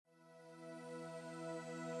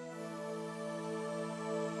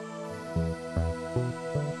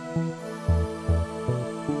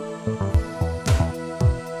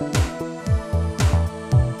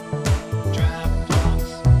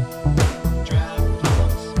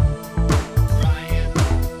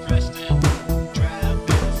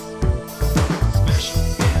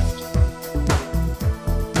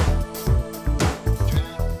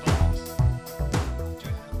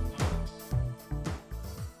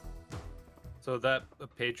So that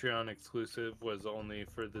Patreon exclusive was only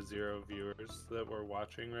for the 0 viewers that were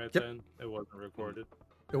watching right Yep. then? It wasn't recorded?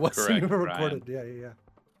 It wasn't Correct, even Ryan. recorded. Yeah.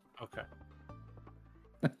 Okay.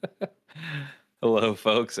 Hello,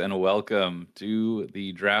 folks, and welcome to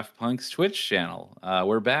the Draft Punks Twitch channel.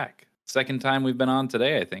 We're back. Second time we've been on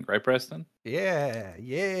today, I think. Right, Preston? Yeah.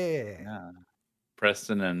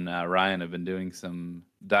 Preston and Ryan have been doing some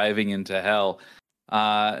diving into hell.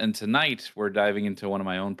 And tonight, we're diving into one of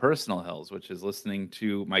my own personal hells, which is listening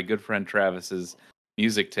to my good friend Travis's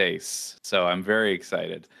music tastes. So I'm very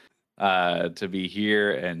excited to be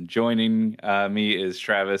here. And joining me is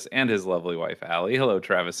Travis and his lovely wife, Allie. Hello,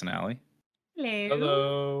 Travis and Allie.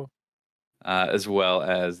 Hello. As well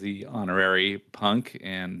as the honorary punk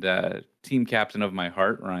and team captain of my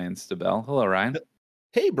heart, Ryan Stabell. Hello, Ryan.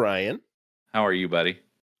 Hey, Brian. How are you, buddy?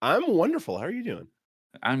 I'm wonderful. How are you doing?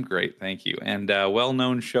 I'm great, thank you. And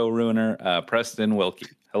well-known show ruiner, Preston Wilkie.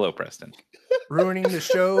 Hello, Preston. Ruining the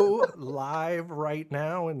show live right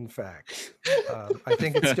now, in fact. I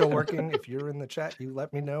think it's still working. If you're in the chat, you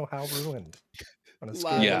let me know how ruined. On a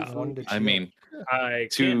scale Yeah, of 1 to 2. I mean, I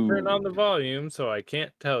can't turn on the volume, so I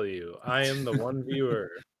can't tell you. I am the one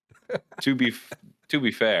viewer. to be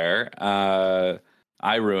fair,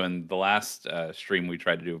 I ruined the last stream we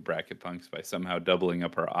tried to do with Bracket Punks by somehow doubling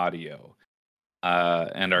up our audio.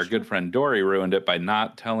 And our good friend Dory ruined it by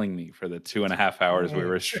not telling me for the 2.5 hours we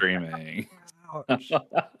were streaming.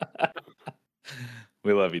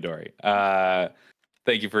 We love you, Dory.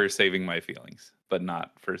 Thank you for saving my feelings, but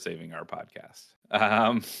not for saving our podcast.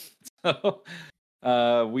 So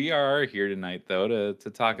we are here tonight, though, to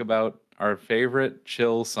talk about our favorite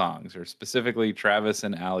chill songs, or specifically Travis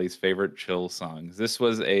and Allie's favorite chill songs. This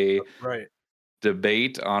was a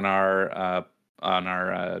debate on our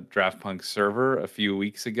Draft Punk server a few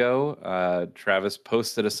weeks ago. Travis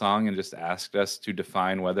posted a song and just asked us to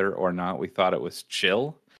define whether or not we thought it was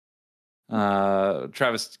chill.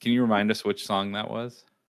 Travis, can you remind us which song that was?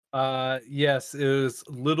 Yes, it was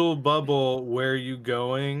Little Bubble, Where You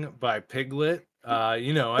Going by Piglet.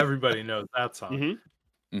 Everybody knows that song.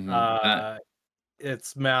 Mm-hmm.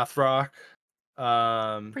 It's math rock.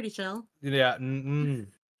 Pretty chill. Yeah.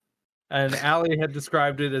 And Allie had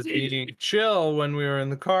described it as being chill when we were in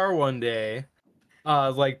the car one day,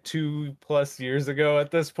 like 2+ years ago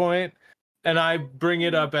at this point. And I bring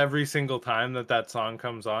it up every single time that song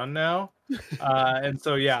comes on now. And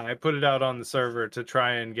so, yeah, I put it out on the server to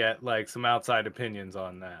try and get like some outside opinions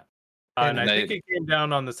on that. And I think it came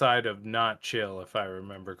down on the side of not chill, if I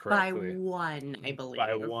remember correctly. By 1, I believe.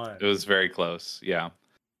 By 1. It was very close, yeah.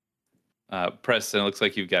 Preston, it looks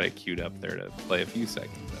like you've got it queued up there to play a few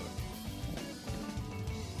seconds of it.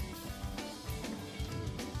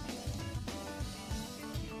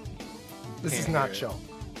 This is not chill.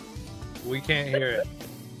 We can't hear it.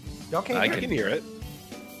 Y'all can't I hear it? can hear it.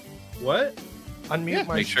 What? Unmute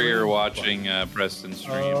my Make sure you're watching Preston's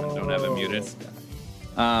stream and don't have it muted.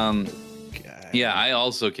 Yeah, I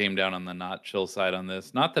also came down on the not chill side on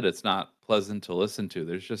this. Not that it's not pleasant to listen to.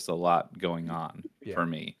 There's just a lot going on for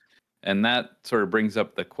me. And that sort of brings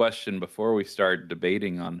up the question before we start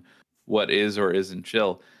debating on what is or isn't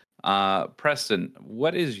chill. Preston,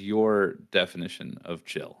 what is your definition of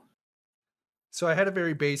chill? So I had a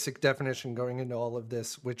very basic definition going into all of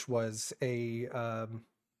this, which was a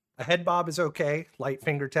head bob is okay, light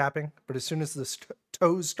finger tapping, but as soon as the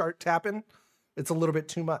toes start tapping, it's a little bit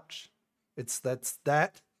too much. That's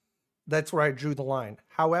where I drew the line.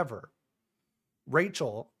 However,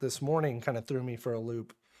 Rachel this morning kind of threw me for a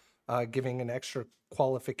loop, giving an extra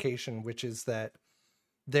qualification, which is that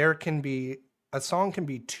a song can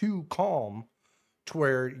be too calm to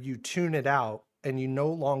where you tune it out and you no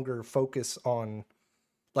longer focus on,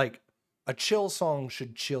 like, a chill song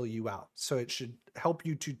should chill you out. So it should help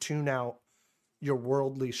you to tune out your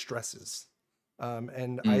worldly stresses.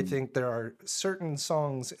 I think there are certain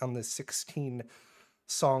songs on the 16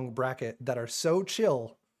 song bracket that are so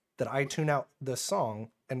chill that I tune out the song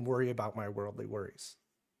and worry about my worldly worries.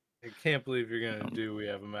 I can't believe you're going to do We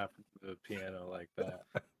Have a Map of the Piano like that.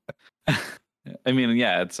 I mean,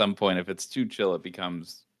 yeah, at some point, if it's too chill, it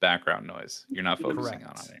becomes background noise. You're not focusing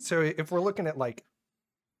on it. So if we're looking at like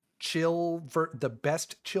chill, the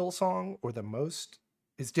best chill song or the most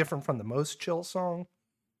is different from the most chill song.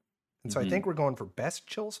 And so I think we're going for best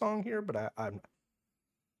chill song here, but I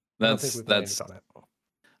don't think we've landed on it.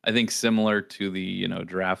 I think similar to the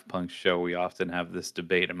Draft Punk show, we often have this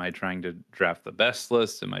debate. Am I trying to draft the best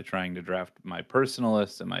list? Am I trying to draft my personal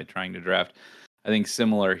list? Am I trying to draft? I think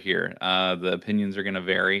similar here. The opinions are going to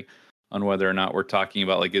vary on whether or not we're talking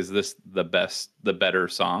about, like, is this the better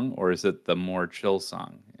song, or is it the more chill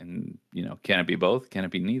song? And can it be both? Can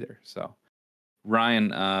it be neither? So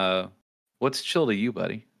Ryan, what's chill to you,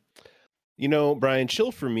 buddy? You know, Brian,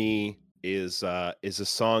 chill for me is a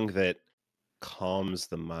song that calms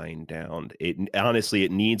the mind down. It honestly,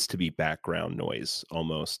 it needs to be background noise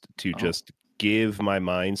almost to just give my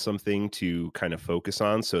mind something to kind of focus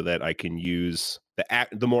on, so that I can use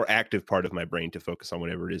the more active part of my brain to focus on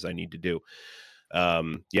whatever it is I need to do.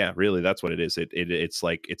 Yeah, really, that's what it is. It's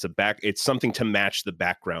like it's something to match the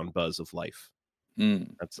background buzz of life.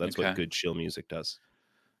 That's okay. what good chill music does.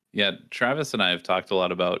 Yeah, Travis and I have talked a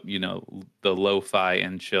lot about, the lo-fi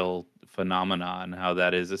and chill phenomenon, how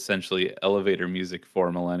that is essentially elevator music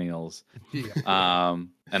for millennials. Yeah.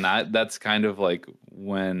 And that's kind of like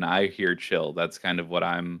when I hear chill, that's kind of what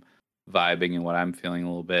I'm vibing and what I'm feeling a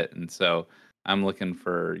little bit. And so I'm looking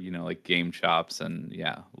for, like Game Chops and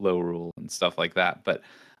Low Rule and stuff like that. But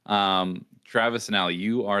Travis and Allie,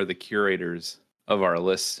 you are the curators of our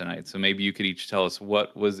list tonight. So maybe you could each tell us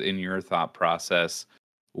what was in your thought process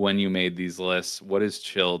when you made these lists. What is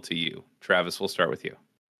chill to you? Travis, we'll start with you.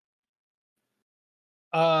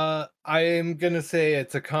 I am gonna say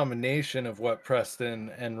it's a combination of what Preston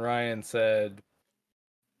and Ryan said,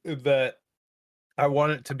 that I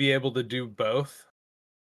want it to be able to do both,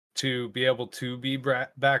 to be able to be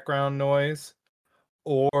background noise,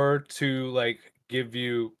 or to like give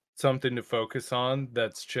you something to focus on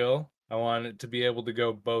that's chill. I want it to be able to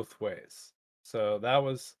go both ways. So that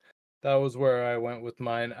was where I went with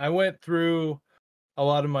mine. I went through a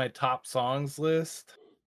lot of my top songs list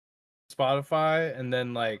Spotify and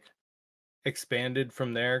then like expanded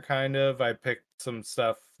from there. Kind of, I picked some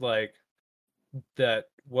stuff like that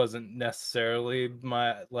wasn't necessarily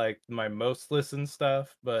my most listened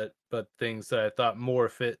stuff, but things that I thought more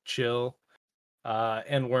fit chill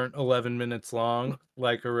and weren't 11 minutes long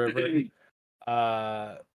like a river.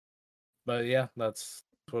 But yeah, that's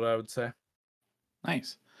what I would say.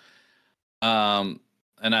 Nice. And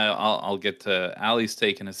I'll get to Allie's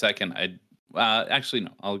take in a second. Actually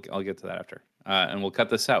no, I'll get to that after. And we'll cut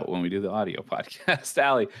this out when we do the audio podcast.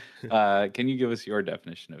 Allie, can you give us your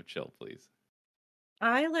definition of chill, please?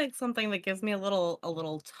 I like something that gives me a little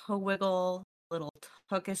toe wiggle, a little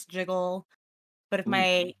tuckus jiggle. But if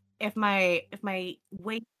my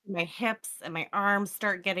weight, my hips and my arms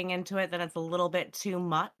start getting into it, then it's a little bit too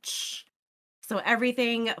much. So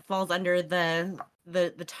everything falls under the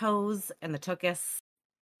toes and the tuchus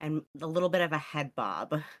and a little bit of a head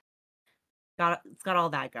bob. It's got all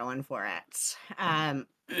that going for it.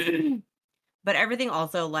 But everything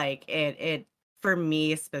also, like, it for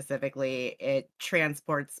me specifically, it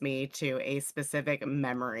transports me to a specific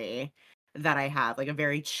memory that I have, like a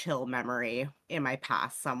very chill memory in my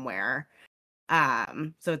past somewhere.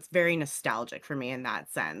 So it's very nostalgic for me in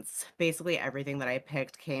that sense. Basically, everything that I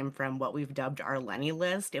picked came from what we've dubbed our Lenny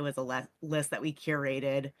list. It was a list that we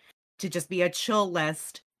curated to just be a chill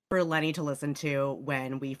list for Lenny to listen to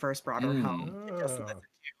when we first brought her home. To just listen to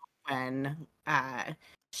when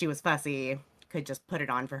she was fussy, could just put it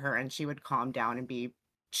on for her and she would calm down and be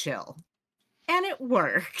chill. And it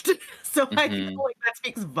worked. So I feel like that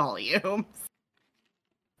speaks volumes.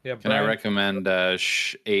 Yeah, Can I recommend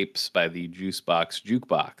Apes by the Juicebox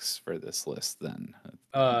Jukebox for this list then?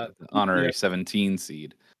 Honorary 17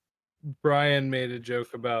 seed. Brian made a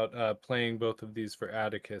joke about playing both of these for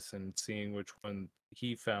Atticus and seeing which one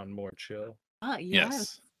he found more chill.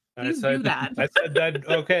 Yes. I said that.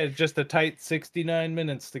 Okay, just a tight 69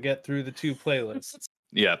 minutes to get through the two playlists.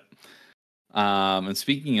 Yep. And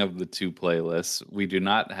speaking of the two playlists, we do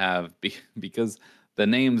not have, because the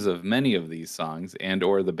names of many of these songs and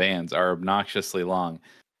or the bands are obnoxiously long.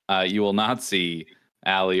 You will not see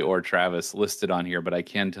Allie or Travis listed on here, but I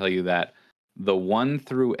can tell you that the 1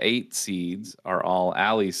 through 8 seeds are all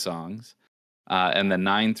Allie's songs, and the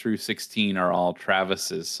 9 through 16 are all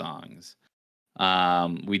Travis's songs.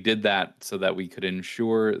 We did that so that we could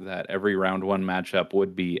ensure that every round 1 matchup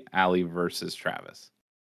would be Allie versus Travis.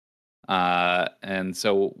 And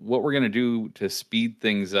so what we're going to do to speed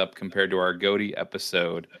things up compared to our Goaty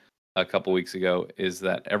episode a couple weeks ago is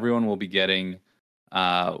that everyone will be getting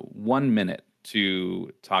 1 minute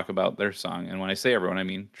to talk about their song. And when I say everyone, I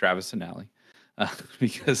mean Travis and Allie,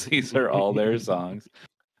 because these are all their songs.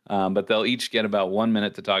 But they'll each get about 1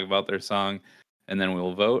 minute to talk about their song, and then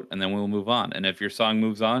we'll vote, and then we'll move on. And if your song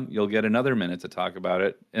moves on, you'll get another minute to talk about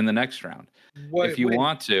it in the next round. If you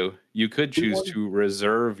want to, you could choose to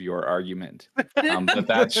reserve your argument. But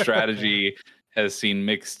that strategy has seen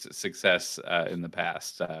mixed success in the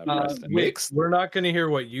past. Preston. Mixed? We're not going to hear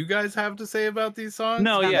what you guys have to say about these songs?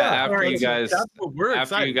 No, yeah. After you excited.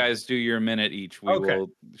 guys do your minute each, we will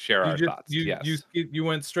share our thoughts. You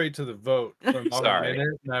went straight to the vote. From Sorry.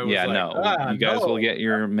 Minute, and I was you guys will get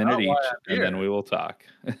your minute each, and then we will talk.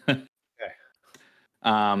 Okay.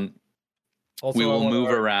 We will move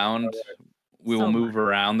around. We will move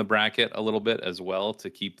around the bracket a little bit as well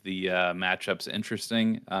to keep the matchups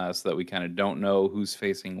interesting, so that we kind of don't know who's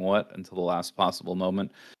facing what until the last possible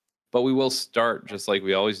moment. But we will start just like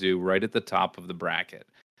we always do, right at the top of the bracket.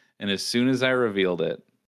 And as soon as I revealed it,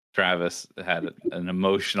 Travis had an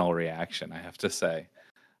emotional reaction, I have to say.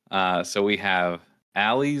 So we have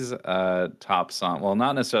Allie's top song. Well,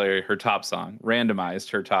 not necessarily her top song,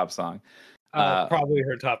 randomized her top song. Probably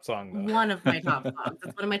her top song, though. One of my top songs.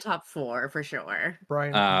 It's one of my top 4 for sure.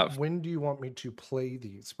 Brian, when do you want me to play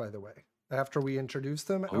these, by the way? After we introduce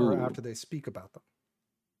them or after they speak about them?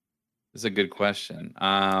 It's a good question.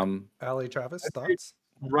 Allie, Travis, thoughts?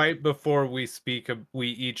 Right before we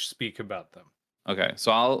each speak about them. Okay,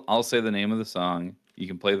 so I'll say the name of the song. You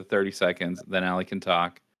can play the 30 seconds, then Allie can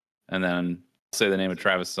talk. And then I'll say the name of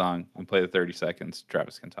Travis' song and play the 30 seconds.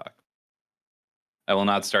 Travis can talk. I will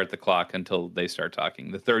not start the clock until they start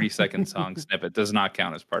talking. The 30-second song snippet does not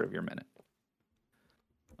count as part of your minute.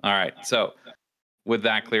 All right. So with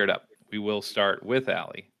that cleared up, we will start with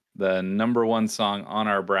Allie. The number 1 song on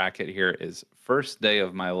our bracket here is First Day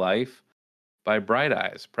of My Life by Bright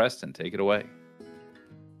Eyes. Preston, take it away.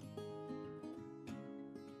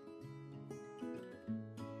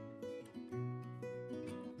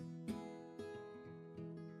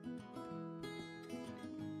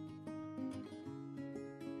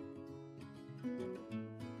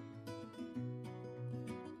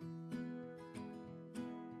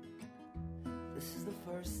 This is the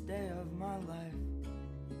first day of my life.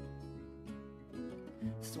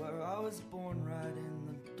 Swear I was born right in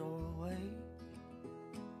the doorway.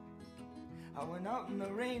 I went out in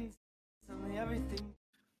the rain, suddenly everything.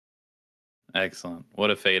 Excellent. What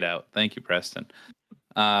a fade out. Thank you, Preston.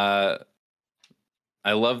 I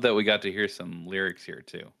love that we got to hear some lyrics here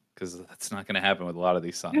too, because that's not going to happen with a lot of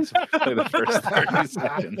these songs. Play the first 30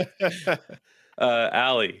 seconds.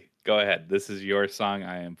 Allie, go ahead. This is your song.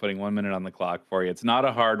 I am putting 1 minute on the clock for you. It's not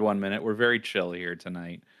a hard 1 minute. We're very chill here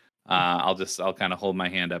tonight. I'll kind of hold my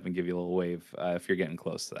hand up and give you a little wave if you're getting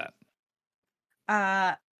close to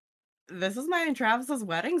that. This is mine and Travis's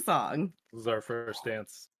wedding song. This is our first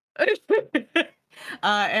dance. And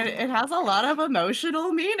it has a lot of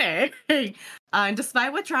emotional meaning. And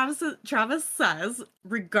despite what Travis says,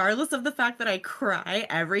 regardless of the fact that I cry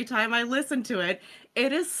every time I listen to it,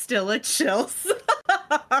 it is still a chill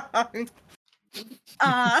song.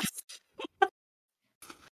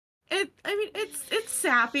 It's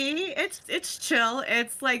sappy. It's chill.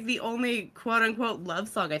 It's like the only quote unquote love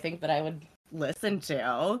song I think that I would listen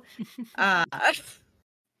to.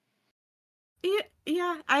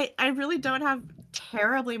 Yeah, I really don't have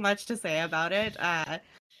terribly much to say about it.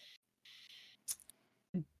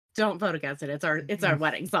 Don't vote against it. It's our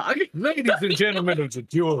wedding song. Ladies and gentlemen of the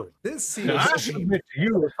jury, this seems I submit to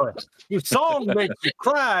you if a song makes you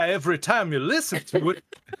cry every time you listen to it,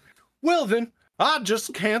 well then, I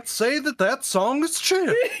just can't say that song is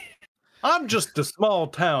chill. I'm just a small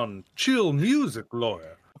town chill music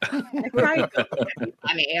lawyer. I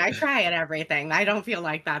cry at everything. I don't feel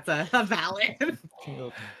like that's a valid.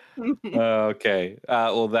 Okay.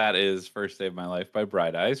 Well, that is First Day of My Life by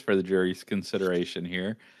Bright Eyes for the jury's consideration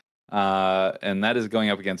here. And that is going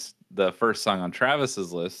up against the first song on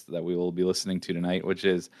Travis's list that we will be listening to tonight, which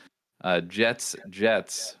is Jets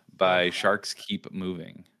by Sharks Keep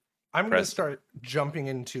Moving. I'm going to start jumping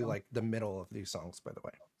into like the middle of these songs, by the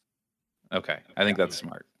way. Okay. I think that's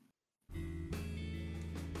smart.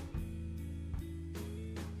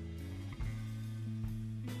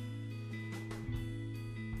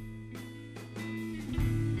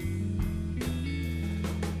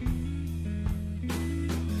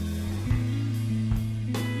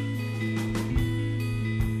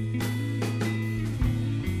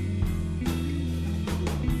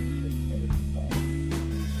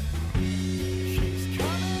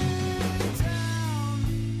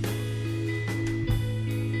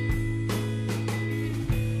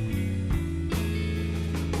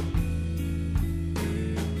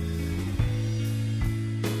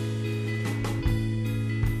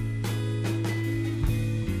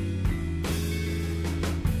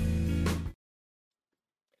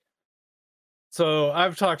 So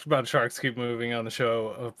I've talked about Sharks Keep Moving on the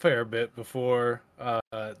show a fair bit before.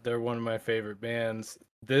 They're one of my favorite bands.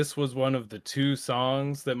 this was one of the 2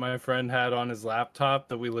 songs that my friend had on his laptop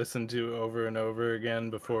that we listened to over and over again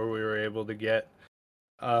before we were able to get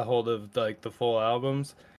a hold of like the full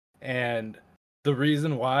albums. And the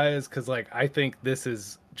reason why is because like I think this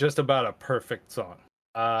is just about a perfect song.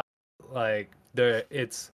 Like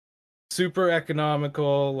it's super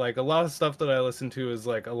economical. Like a lot of stuff that I listen to is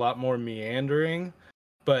like a lot more meandering,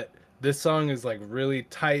 but this song is like really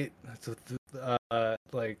tight.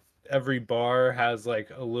 Like every bar has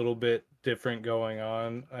like a little bit different going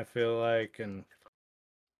on, I feel like, and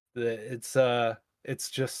it's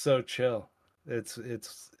just so chill. It's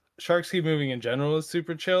Sharks Keep Moving in general is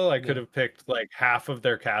super chill. I could have picked like half of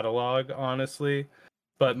their catalog, honestly,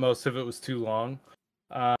 but most of it was too long.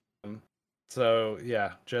 So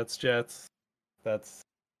yeah, Jets. That's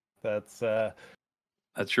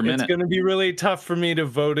your minute. It's going to be really tough for me to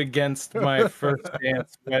vote against my first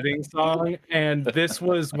dance wedding song, and this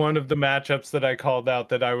was one of the matchups that I called out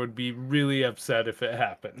that I would be really upset if it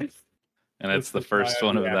happened. And it's the first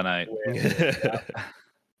one of the night.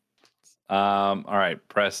 All right,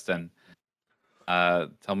 Preston.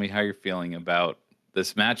 Tell me how you're feeling about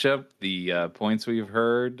this matchup, the points we've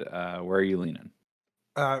heard. Where are you leaning?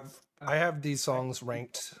 I have these songs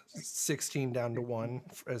ranked 16 down to 1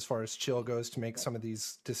 as far as chill goes to make some of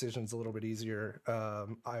these decisions a little bit easier.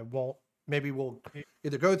 Maybe we'll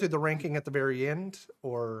either go through the ranking at the very end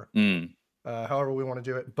or however we want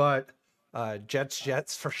to do it. But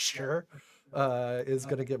Jets for sure is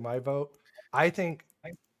going to get my vote. I think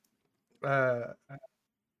I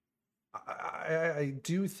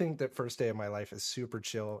do think that First Day of My Life is super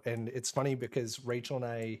chill. And it's funny because Rachel and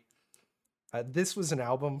I, this was an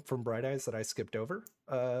album from Bright Eyes that I skipped over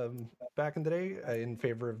back in the day in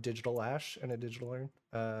favor of Digital Ash and A Digital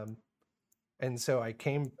Urn. And so I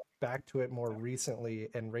came back to it more recently,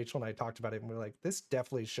 and Rachel and I talked about it, and we're like, this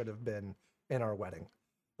definitely should have been in our wedding.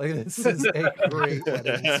 Like, this is a great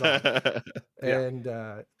wedding song. And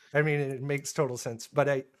I mean, it makes total sense. But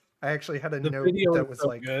I actually had a note that was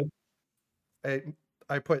like, good.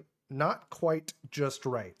 I put not quite just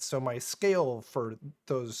right. So my scale for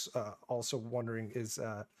those also wondering is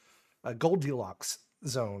a Goldilocks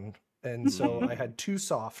zone. And so I had too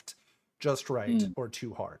soft, just right, or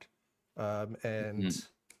too hard. And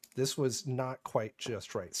this was not quite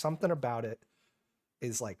just right. Something about it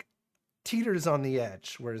is like teeters on the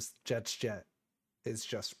edge, whereas Jet is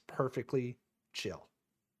just perfectly chill.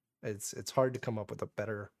 It's hard to come up with a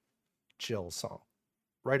better chill song.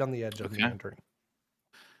 Right on the edge of meandering.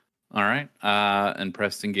 All right. And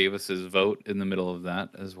Preston gave us his vote in the middle of that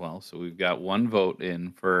as well. So we've got 1 vote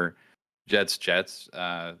in for Jets.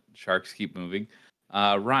 Sharks Keep Moving.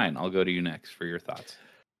 Ryan, I'll go to you next for your thoughts.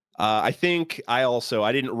 I think I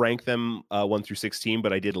didn't rank them 1 through 16,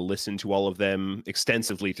 but I did listen to all of them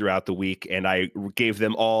extensively throughout the week, and I gave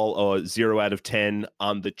them all a 0 out of 10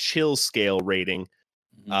 on the chill scale rating.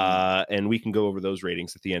 And we can go over those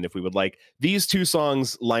ratings at the end if we would like. These 2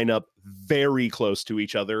 songs line up very close to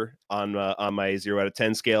each other on my 0 out of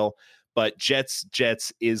 10 scale, but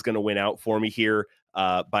Jets is going to win out for me here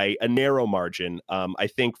by a narrow margin. I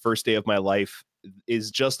think First Day of My Life is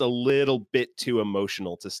just a little bit too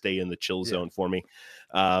emotional to stay in the chill zone for me.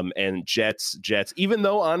 And Jets, even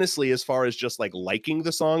though honestly, as far as just like liking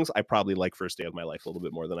the songs, I probably like First Day of My Life a little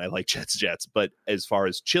bit more than I like Jets. But as far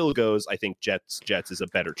as chill goes, I think Jets is a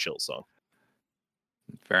better chill song.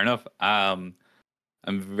 Fair enough. I'm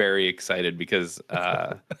very excited because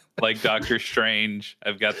like Doctor Strange,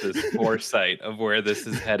 I've got this foresight of where this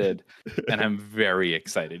is headed, and I'm very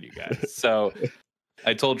excited, you guys. So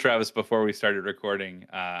I told Travis before we started recording,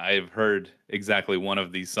 I've heard exactly one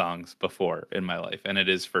of these songs before in my life, and it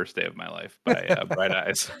is First Day of My Life by Bright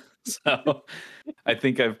Eyes. So I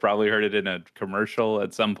think I've probably heard it in a commercial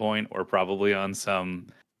at some point, or probably on some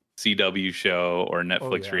CW show or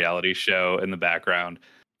Netflix reality show in the background.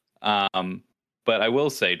 But I will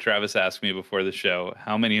say, Travis asked me before the show,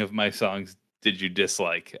 how many of my songs did you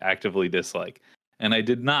actively dislike? And I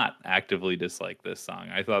did not actively dislike this song.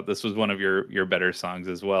 I thought this was one of your better songs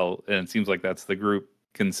as well. And it seems like that's the group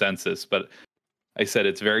consensus. But I said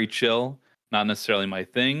it's very chill, not necessarily my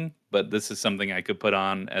thing, but this is something I could put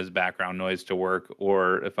on as background noise to work,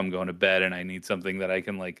 or if I'm going to bed and I need something that I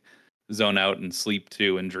can like zone out and sleep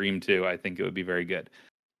to and dream to, I think it would be very good.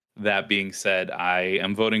 That being said, I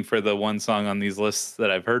am voting for the one song on these lists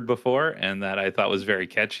that I've heard before and that I thought was very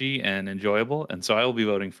catchy and enjoyable. And so I will be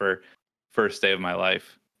voting for First Day of My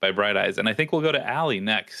Life by Bright Eyes. And I think we'll go to Allie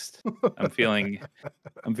next. I'm feeling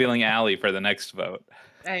Allie for the next vote.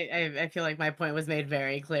 I feel like my point was made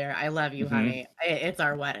very clear. I love you, honey. It's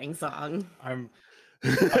our wedding song.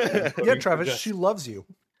 Yeah, Travis, she loves you.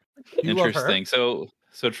 Interesting. So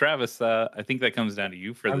So Travis, I think that comes down to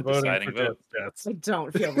you for the deciding vote. Jets. I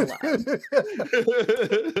don't feel the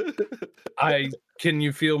love. Can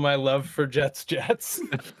you feel my love for Jets?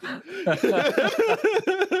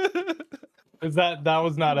 Is that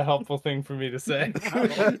was not a helpful thing for me to say.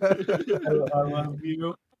 I love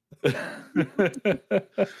you.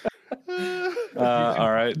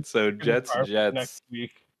 All right, so Jets next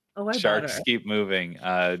week. Oh, I Sharks keep moving.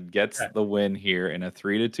 Gets the win here in a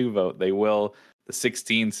 3-2 vote. They will. The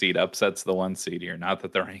 16 seed upsets the 1 seed here. Not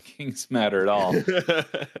that the rankings matter at all,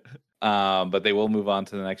 but they will move on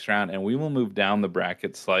to the next round, and we will move down the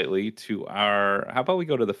bracket slightly to our. How about we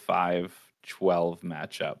go to the 5-12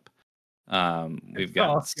 matchup? We've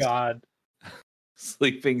got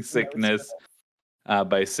Sleeping Sickness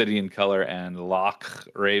by City and Color and Loch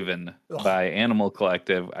Raven by Animal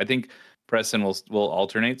Collective. I think Preston will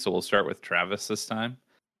alternate, so we'll start with Travis this time.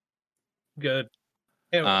 Good.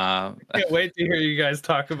 Can't wait to hear you guys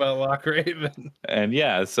talk about Loch Raven. And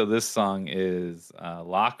yeah, so this song is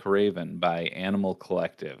Loch Raven by Animal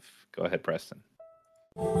Collective. Go ahead, Preston.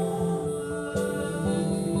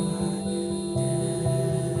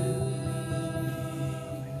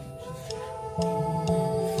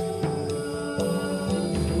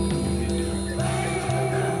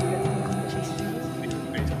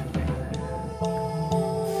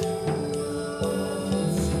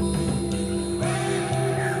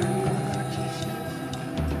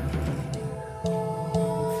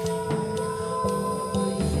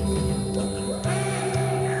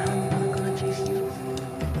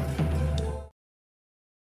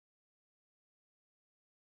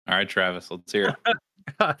 All right, Travis, let's hear it.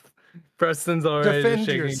 Preston's already defend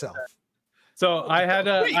shaking yourself. So I had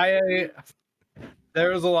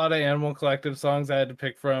there was a lot of Animal Collective songs I had to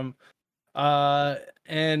pick from,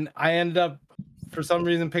 and I ended up for some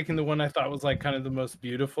reason picking the one I thought was like kind of the most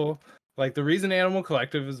beautiful. Like the reason Animal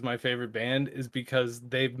Collective is my favorite band is because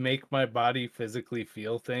they make my body physically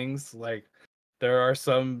feel things. Like there are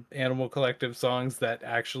some Animal Collective songs that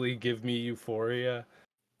actually give me euphoria,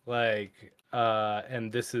 like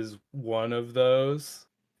and this is one of those.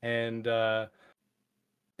 And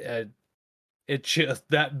it just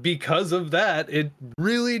that because of that, it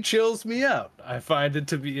really chills me out. I find it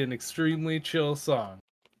to be an extremely chill song.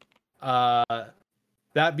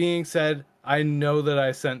 That being said, I know that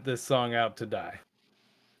I sent this song out to die.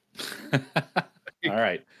 All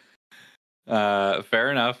right.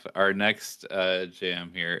 Fair enough. Our next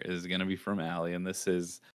jam here is going to be from Allie, and this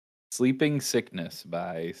is Sleeping Sickness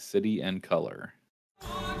by City and Color. This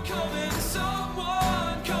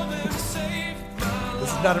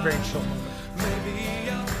is not a very chill moment.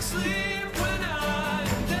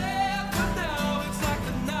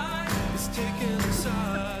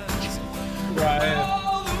 Right.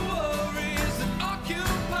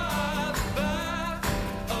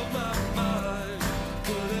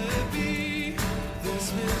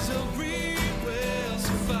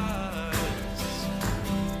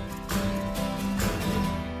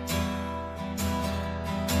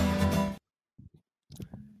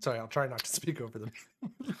 Sorry, I'll try not to speak over them.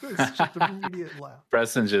 It's just an immediate laugh.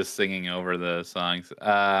 Preston's just singing over the songs. All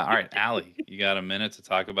right, Allie, you got a minute to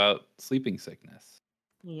talk about Sleeping Sickness.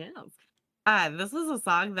 Yeah. This is a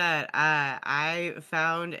song that I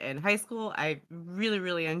found in high school. I really,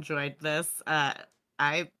 really enjoyed this.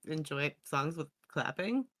 I enjoyed songs with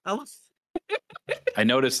clapping. Oh, I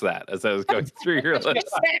noticed that as I was going through your list.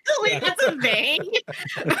 Exactly, that's a thing.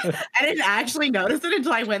 I didn't actually notice it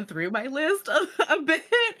until I went through my list a bit.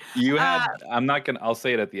 You had, I'll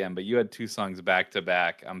say it at the end, but you had 2 songs back to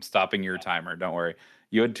back. I'm stopping your timer. Don't worry.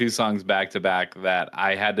 You had 2 songs back to back that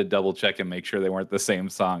I had to double check and make sure they weren't the same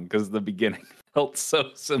song because the beginning felt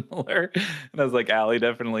so similar. And I was like, Allie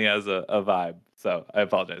definitely has a vibe. So I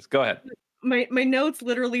apologize. Go ahead. My notes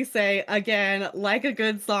literally say, again, like a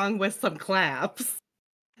good song with some claps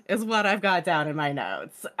is what I've got down in my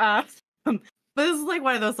notes. But this is like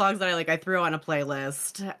one of those songs that I threw on a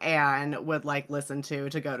playlist and would listen to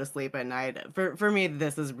go to sleep at night. For me,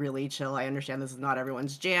 this is really chill. I understand this is not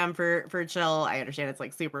everyone's jam for chill. I understand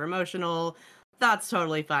it's super emotional. That's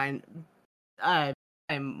totally fine.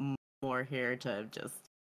 I'm more here to just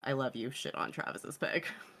I love you shit on Travis's pick.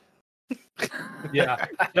 Yeah,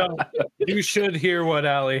 no, you should hear what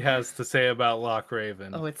Allie has to say about Loch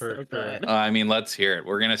Raven. Oh, it's so good. I mean, let's hear it.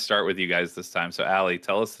 We're going to start with you guys this time. So, Allie,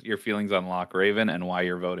 tell us your feelings on Loch Raven and why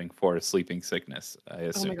you're voting for Sleeping Sickness, I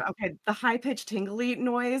assume. Oh my god, okay. The high-pitched tingly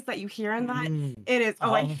noise that you hear in that, it is,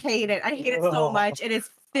 I hate it. I hate it so much. It is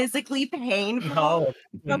physically painful. No,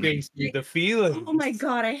 it Okay. gives me the feeling. Oh my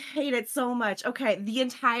god, I hate it so much. Okay, the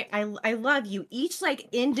entire I love you. Each like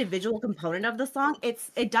individual component of the song,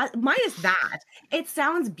 it does minus that. It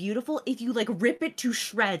sounds beautiful if you like rip it to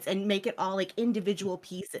shreds and make it all like individual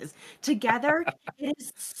pieces. Together, it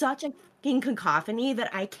is such a fucking cacophony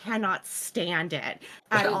that I cannot stand it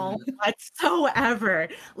at all whatsoever.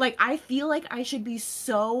 Like I feel like I should be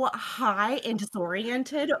so high and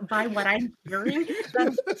disoriented by what I'm hearing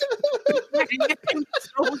that I'm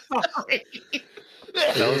so sorry.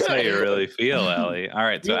 Tell us how you really feel, Allie. All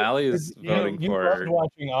right, so Allie is voting you for. loved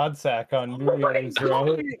watching Oddsack on New Year's,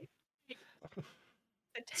 right?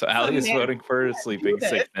 So Allie is voting for Sleeping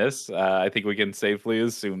Sickness. I think we can safely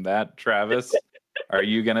assume that. Travis, are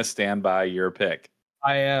you going to stand by your pick?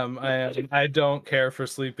 I am. I don't care for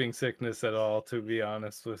Sleeping Sickness at all, to be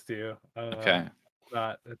honest with you. Okay.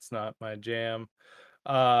 It's not my jam.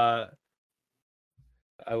 I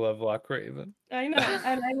love Loch Raven. I know,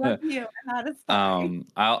 and I love you. And that is fine.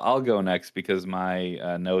 I'll go next because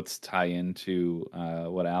my notes tie into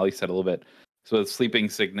what Allie said a little bit. So with Sleeping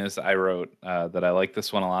Sickness, I wrote that I like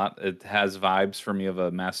this one a lot. It has vibes for me of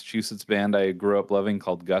a Massachusetts band I grew up loving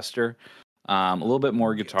called Guster. A little bit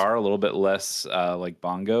more guitar, a little bit less like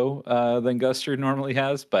bongo than Guster normally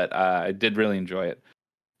has, but I did really enjoy it.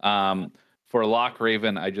 For Loch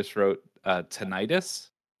Raven, I just wrote tinnitus.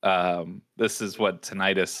 This is what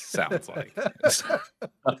tinnitus sounds like.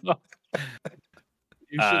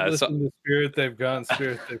 You should listen to Spirit They've Gone,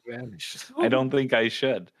 Spirit They've Vanished. I don't think I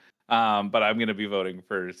should. But I'm going to be voting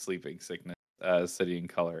for Sleeping Sickness, City and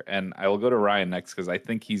Color. And I will go to Ryan next because I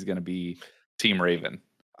think he's going to be Team Raven.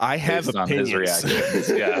 I have opinions. On his reactions.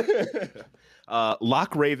 Yeah.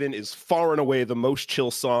 Loch Raven is far and away the most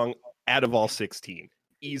chill song out of all 16.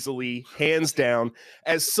 Easily, hands down.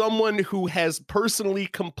 As someone who has personally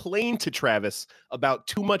complained to Travis about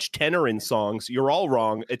too much tenor in songs, you're all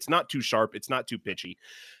wrong. It's not too sharp. It's not too pitchy.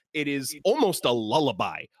 It is almost a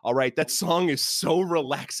lullaby. All right. That song is so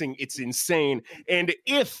relaxing. It's insane. And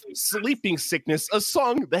if Sleeping Sickness, a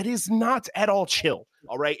song that is not at all chill.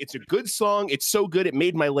 All right. It's a good song. It's so good. It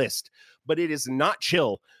made my list, but it is not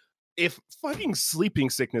chill. If fucking Sleeping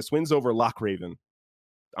Sickness wins over Loch Raven,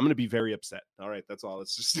 I'm going to be very upset. All right. That's all.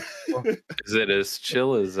 It's just. Is it as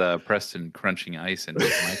chill as Preston crunching ice into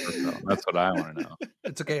his microphone? That's what I want to know.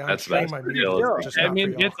 It's okay. I'm That's trying best my for music. chill. I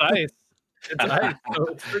mean, it's ice. It's ice, so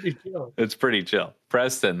it's pretty chill. It's pretty chill.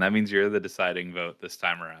 Preston, that means you're the deciding vote this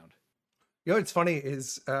time around. You know what's funny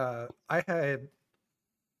is I had.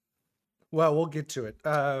 Well, we'll get to it.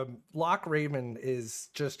 Loch Raven is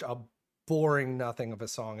just a boring nothing of a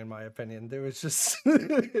song, in my opinion. There was just.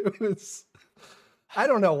 It was. I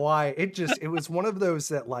don't know why. It was one of those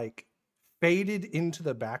that like faded into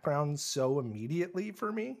the background so immediately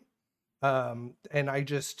for me. And I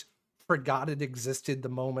just forgot it existed the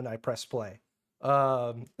moment I pressed play.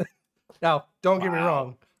 Now, don't get me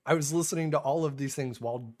wrong. I was listening to all of these things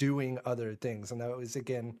while doing other things. And that was,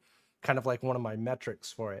 again, kind of like one of my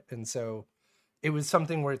metrics for it. And so it was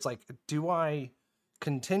something where it's like, do I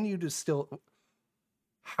continue to still...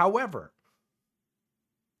 However,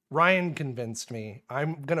 Ryan convinced me.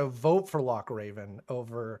 I'm going to vote for Loch Raven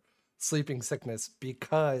over Sleeping Sickness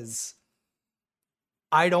because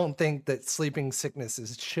I don't think that Sleeping Sickness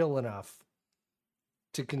is chill enough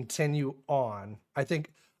to continue on. I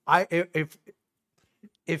think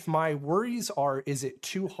if my worries are, is it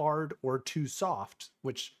too hard or too soft,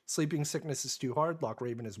 which Sleeping Sickness is too hard, Loch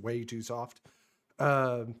Raven is way too soft.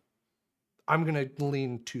 I'm going to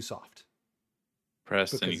lean too soft.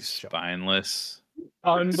 Preston, you spineless.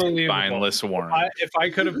 Unbelievable. Spineless Warren. If I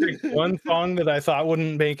could have picked one song that I thought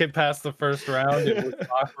wouldn't make it past the first round, it was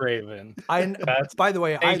Loch Raven. By the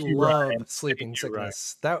way, I love Ryan. Sleeping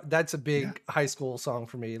Sickness. That's a big high school song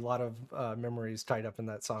for me. A lot of memories tied up in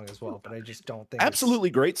that song as well, but I just don't think absolutely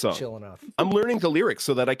it's grery song. Chill enough. I'm learning the lyrics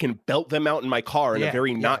so that I can belt them out in my car in a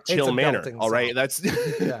very not chill manner. All right. That's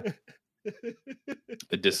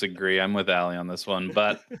I disagree. I'm with Allie on this one,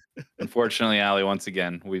 but unfortunately, Allie, once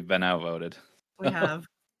again, we've been outvoted. We have.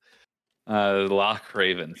 Loch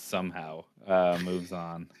Raven somehow moves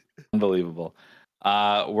on. Unbelievable.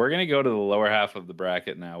 We're gonna go to the lower half of the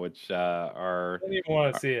bracket now, which are. I don't even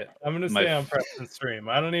want to see it. I'm gonna stay on Preston's stream.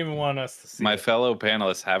 I don't even want us to see. My it. fellow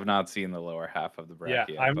panelists have not seen the lower half of the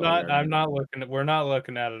bracket. Yeah, I'm not looking. We're not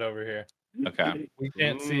looking at it over here. Okay. We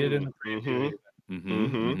can't see it in the preview.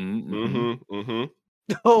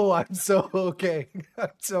 Oh, I'm so okay. I'm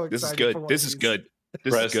so excited. This is good. This is good.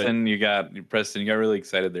 Preston, you got really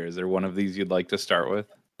excited there. Is there one of these you'd like to start with?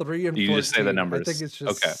 3 and 14. You just say the numbers. I think it's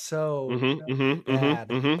just so bad.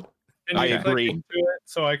 Can I you agree. click into it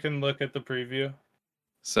so I can look at the preview?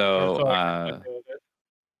 So, Can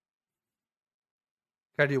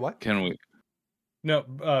I do what? can we?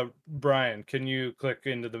 No, Brian, can you click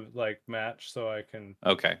into the match so I can?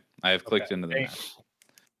 Okay, I have clicked into the match.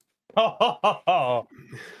 Oh,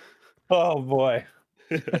 oh boy.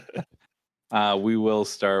 We will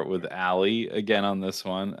start with Allie again on this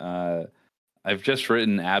one. I've just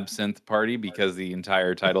written Absinthe Party because the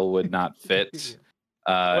entire title would not fit.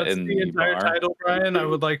 What's in the entire bar. title, Brian? I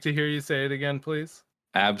would like to hear you say it again, please.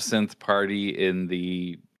 Absinthe Party in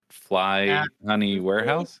the Fly Honey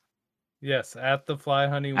Warehouse? Yes, at the Fly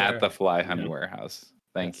Honey Warehouse. At the Fly Honey Warehouse.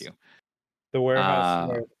 Thank you. The warehouse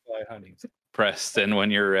where the fly honeys. Preston,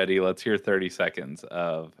 when you're ready, let's hear 30 seconds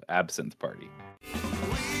of Absinthe Party.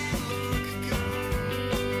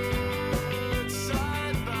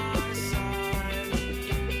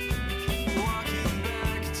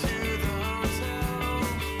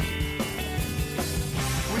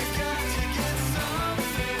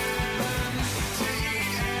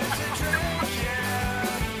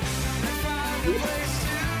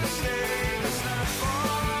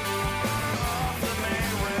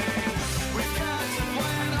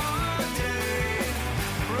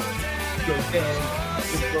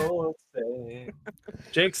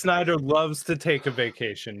 Jake Snyder loves to take a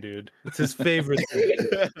vacation, dude. It's his favorite thing.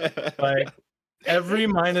 Like every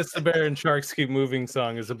Minus the Bear and Sharks Keep Moving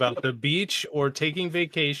song is about the beach or taking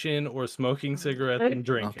vacation or smoking cigarettes and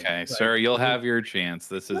drinking. Okay, sir, you'll have your chance.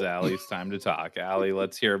 This is Allie's time to talk. Allie,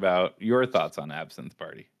 let's hear about your thoughts on Absinthe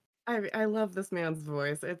Party. I love this man's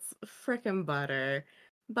voice. It's frickin' butter.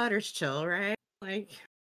 Butter's chill, right? Like,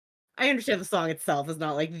 I understand the song itself is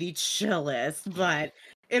not like the chillest, but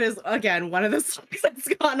it is again one of the songs that's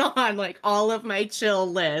gone on like all of my chill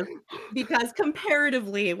list because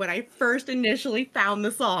comparatively, when I first initially found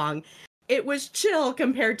the song, it was chill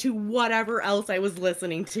compared to whatever else I was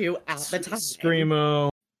listening to at the time. Screamo,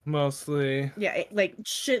 mostly. Yeah, like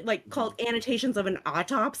shit, like called Annotations of an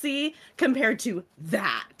Autopsy compared to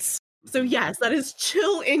that. So yes, that is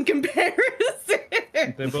chill in comparison.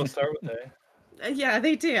 They both start with A. Yeah,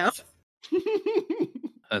 they do.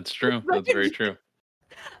 That's true. That's very true.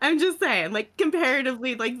 I'm just saying, like,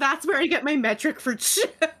 comparatively, like, that's where I get my metric for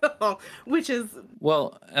chill, which is...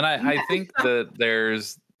 Well, and I think that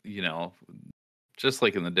there's, just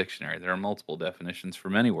like in the dictionary, there are multiple definitions for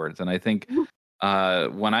many words. And I think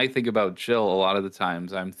when I think about chill, a lot of the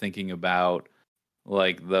times I'm thinking about,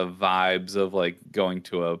 like, the vibes of, like, going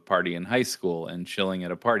to a party in high school and chilling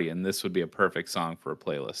at a party. And this would be a perfect song for a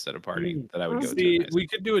playlist at a party that I would go to. We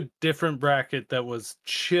could do a different bracket that was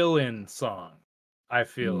chillin' song. I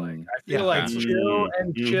feel like chill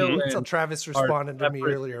and chillin'. So Travis responded to me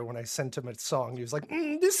earlier when I sent him a song. He was like,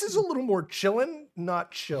 "This is a little more chillin', not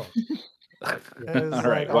chill." I was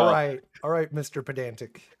all right, Mr.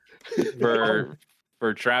 Pedantic.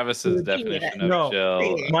 For Travis's definition of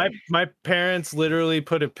chill, my parents literally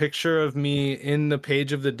put a picture of me in the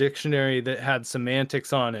page of the dictionary that had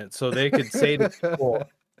semantics on it, so they could say to people,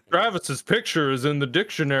 Travis's picture is in the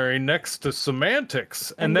dictionary next to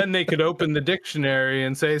semantics. And then they could open the dictionary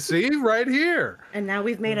and say, see, right here. And now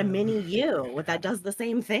we've made a mini you that does the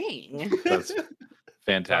same thing. That's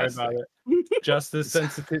fantastic. Sorry about it. Justice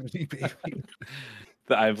sensitivity, baby.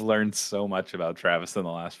 I've learned so much about Travis in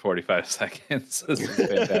the last 45 seconds. This is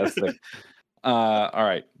fantastic. All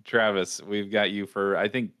right, Travis, we've got you for, I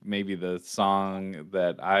think, maybe the song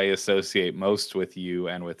that I associate most with you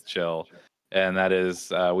and with chill. And that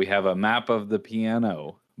is, we have a Map of the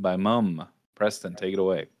Piano by Mum. Preston, take it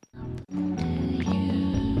away.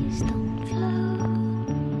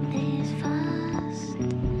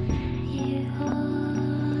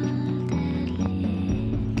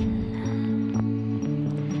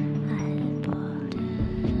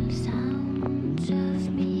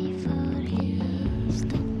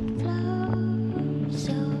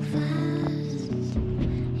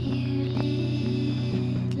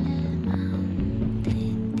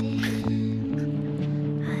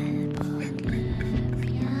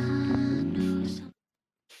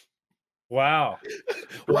 Wow.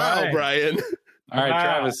 Wow, Brian. All right,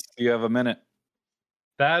 Travis, you have a minute.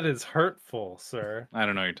 That is hurtful, sir. I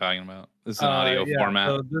don't know what you're talking about. This is an audio format.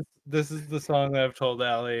 So this is the song that I've told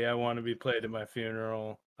Allie I want to be played at my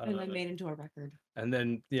funeral. And then made into a record. And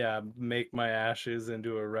then, make my ashes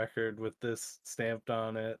into a record with this stamped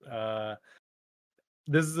on it.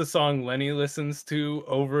 This is the song Lenny listens to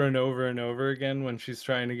over and over and over again when she's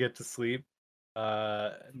trying to get to sleep.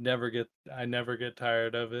 I never get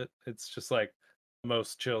tired of it. It's just like the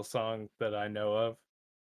most chill song that I know of.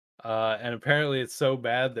 And apparently it's so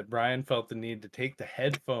bad that Brian felt the need to take the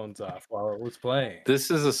headphones off while it was playing.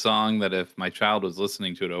 This is a song that if my child was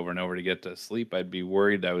listening to it over and over to get to sleep, I'd be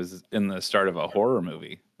worried I was in the start of a horror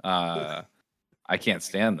movie. I can't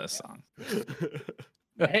stand this song.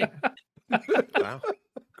 Hey. Wow,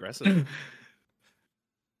 aggressive.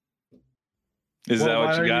 Is that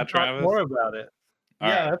what you got, Travis? More about it. All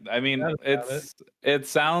right. I mean, it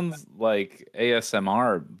sounds like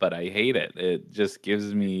ASMR, but I hate it. It just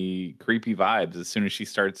gives me creepy vibes as soon as she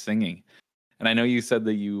starts singing. And I know you said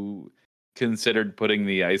that you considered putting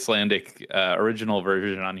the Icelandic original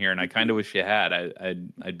version on here, and I kind of wish you had.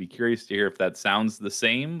 I'd be curious to hear if that sounds the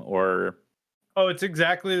same or. Oh, it's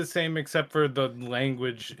exactly the same except for the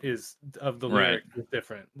language of the lyrics is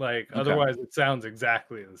different. Like otherwise, it sounds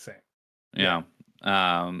exactly the same. Yeah.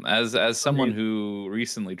 As someone who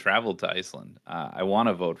recently traveled to Iceland, I want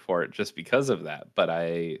to vote for it just because of that, but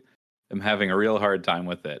I am having a real hard time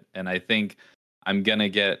with it. And I think I'm going to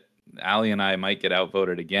get, Allie and I might get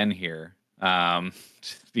outvoted again here,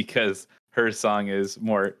 just because her song is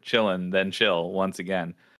more chillin' than chill once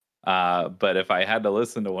again. But if I had to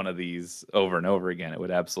listen to one of these over and over again, it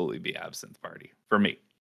would absolutely be Absinthe Party for me.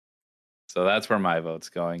 So that's where my vote's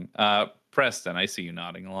going. Preston, I see you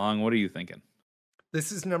nodding along. What are you thinking?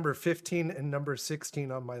 This is number 15 and number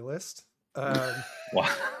 16 on my list. Wow.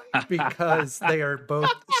 Because they are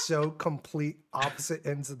both so complete opposite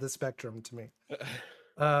ends of the spectrum to me.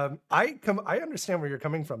 I understand where you're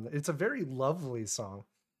coming from. It's a very lovely song.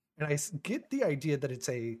 And I get the idea that it's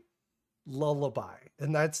a lullaby.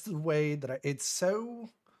 And that's the way that it's so...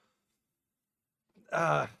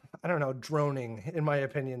 I don't know, droning, in my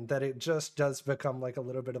opinion, that it just does become like a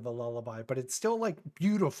little bit of a lullaby, but it's still like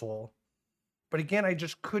beautiful. But again, I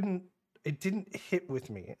just it didn't hit with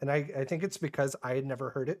me. And I think it's because I had never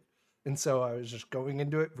heard it. And so I was just going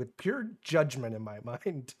into it with pure judgment in my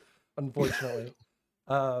mind, unfortunately.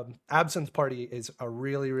 Absinthe Party is a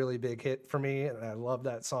really, really big hit for me. And I love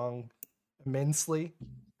that song immensely.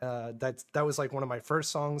 That was like one of my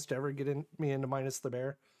first songs to ever get me into Minus the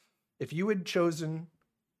Bear. If you had chosen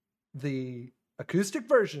the acoustic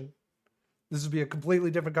version, this would be a completely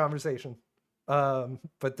different conversation.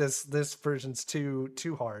 But this version's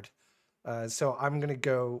too hard. So I'm gonna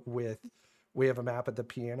go with We Have a Map at the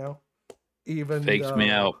Piano. Even faked me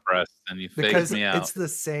out, Preston. You faked me out. It's the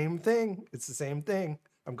same thing. It's the same thing.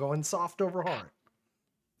 I'm going soft over hard.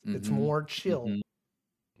 Mm-hmm. It's more chill.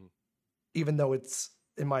 Mm-hmm. Even though it's,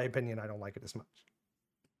 in my opinion, I don't like it as much.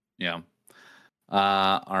 Yeah.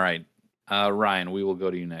 All right. Ryan, we will go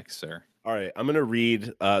to you next, sir. All right, I'm going to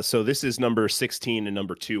read. So this is number 16 and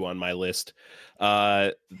number 2 on my list.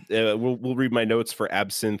 We'll read my notes for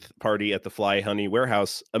Absinthe Party at the Fly Honey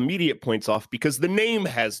Warehouse. Immediate points off because the name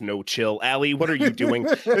has no chill. Allie, what are you doing?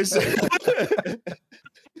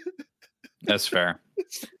 That's fair.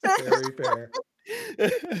 Very fair.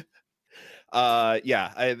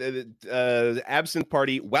 Absinthe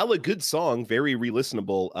Party, while a good song, very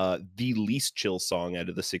re-listenable, the least chill song out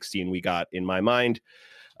of the 16 we got in my mind.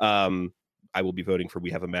 I will be voting for We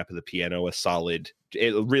Have a Map of the Piano, a solid,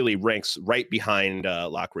 it really ranks right behind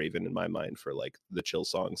Loch Raven in my mind for like the chill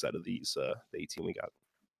songs out of these the 18 we got.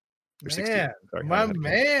 Or 16. Man, sorry, my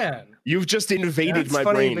man. You've just invaded my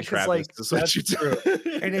brain, because, Travis. That's true.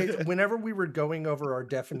 And whenever we were going over our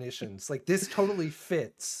definitions, like this totally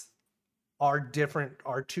fits our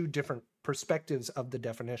two different perspectives of the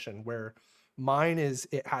definition, where mine is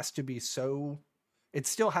it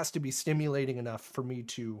still has to be stimulating enough for me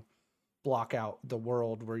to block out the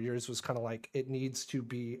world, where yours was kind of like it needs to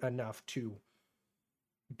be enough to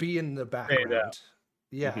be in the background.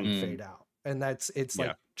 And fade out. And it's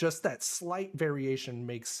like just that slight variation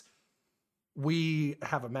makes We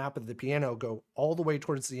Have a Map of the Piano go all the way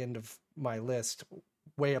towards the end of my list,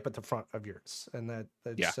 way up at the front of yours. And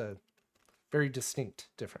that's very distinct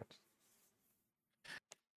difference.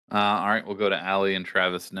 All right, we'll go to Allie and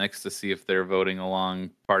Travis next to see if they're voting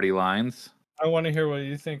along party lines. I want to hear what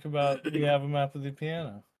you think about We Have a Map of the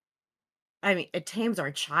Piano. I mean, it tames our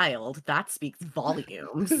child. That speaks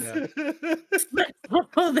volumes. Yeah.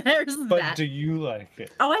 So there's but that. Do you like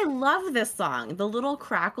it? Oh, I love this song. The little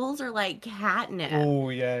crackles are like catnip. Oh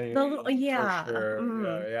yeah. Yeah. For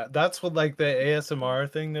sure. Yeah. That's what like the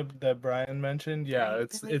ASMR thing that Brian mentioned. Yeah,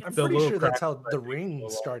 it's I'm the pretty sure that's how crackles The Ring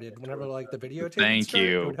started. Whenever like the videotape. Thank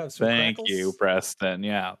you, Preston.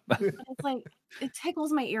 Yeah. It's like it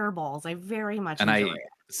tickles my ear balls. I very much and enjoy it.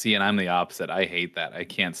 See, and I'm the opposite. I hate that. I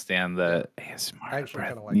can't stand the ASMR. I actually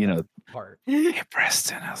kind of like that part. Hey,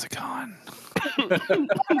 Preston, how's it going?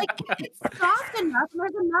 Like it's soft enough, and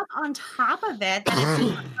there's enough on top of it that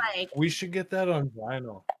it's like we should get that on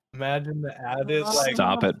vinyl. Imagine the added like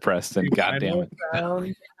Stop it, Preston. God damn piano it.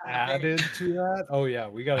 sound added to that. Oh yeah,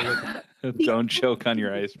 we gotta look at that. Don't choke on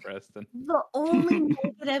your ice, Preston. The only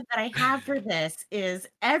negative that I have for this is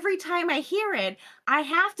every time I hear it, I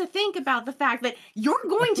have to think about the fact that you're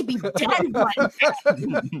going to be dead one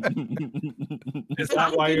Is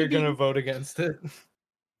that why you're gonna vote against it?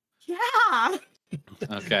 Yeah.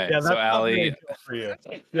 Okay, Yeah, so not Allie, very chill for you.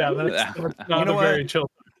 Yeah, that's not You know a what? very chill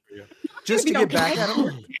time for you. Just to You get don't back get at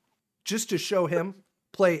him, just to show him,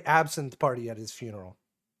 play Absinthe Party at his funeral.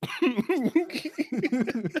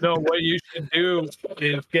 No, what you should do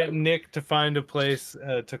is get Nick to find a place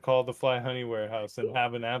to call the Fly Honey Warehouse and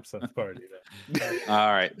have an absinthe party there.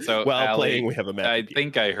 all right. So While Allie, playing, we have a match. I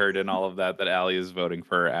think I heard in all of that Allie is voting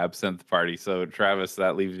for Absinthe Party. So Travis,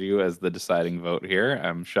 that leaves you as the deciding vote here.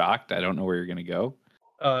 I'm shocked. I don't know where you're gonna go.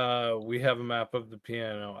 We have a map of the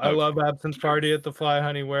piano. I Okay. love Absinthe Party at the Fly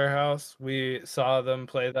Honey Warehouse. We saw them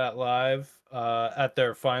play that live at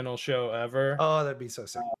their final show ever. Oh, that'd be so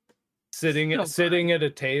sick. Sitting at a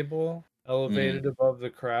table elevated above the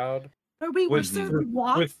crowd But we were with, served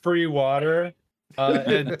water. with free water.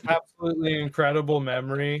 And absolutely incredible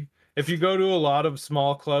memory. If you go to a lot of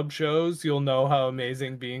small club shows, you'll know how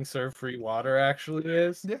amazing being served free water actually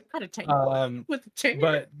is. Yeah. Had a tank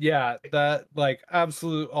But yeah, that like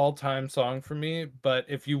absolute all-time song for me. But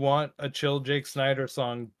if you want a chill Jake Snyder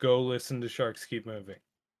song, go listen to Sharks Keep Moving.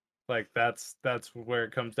 Like that's where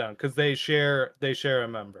it comes down because they share a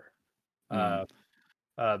member.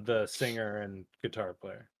 The singer and guitar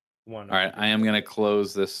player. All right, I am gonna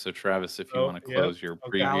close this. So Travis, if you Oh, want to yeah. close your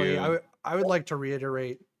Okay. Allie, preview. I would like to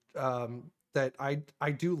reiterate that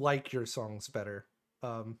I do like your songs better.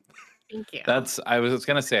 Thank you. I was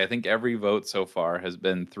gonna say, I think every vote so far has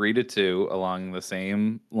been 3-2 along the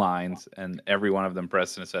same lines, and every one of them,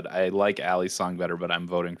 Preston has said, I like Allie's song better, but I'm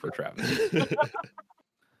voting for Travis.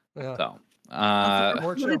 Yeah. So More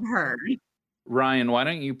Would chill. have heard. Ryan, why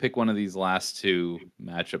don't you pick one of these last two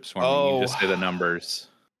matchups for me? You just say the numbers.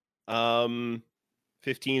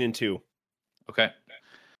 15 and 2. Okay.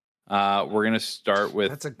 We're gonna start with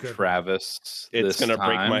That's a good one. Travis. It's this gonna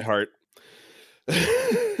break my time. heart.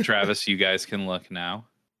 Travis, you guys can look now.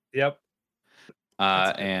 Yep.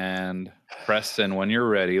 And Preston, when you're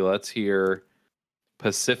ready, let's hear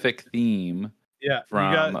Pacific Theme Yeah.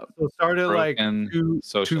 from you got so start at like Broken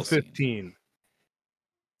 2:15.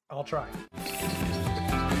 I'll try.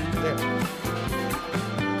 There.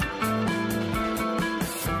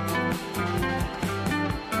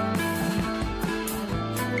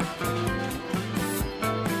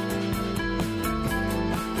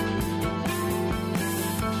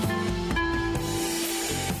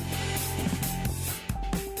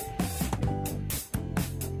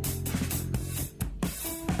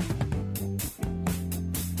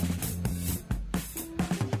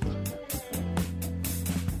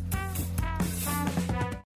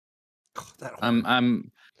 That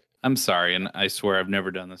I'm sorry, and I swear I've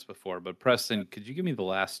never done this before, but Preston, could you give me the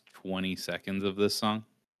last 20 seconds of this song?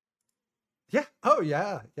 Yeah. Oh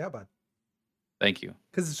yeah, yeah, bud. Thank you.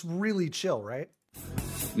 Because it's really chill, right?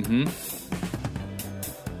 Mm-hmm.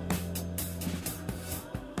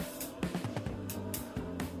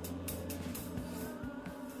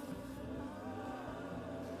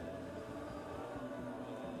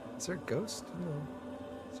 Is there a ghost? No.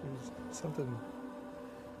 Is there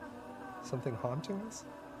something haunting us?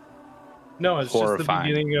 No, it's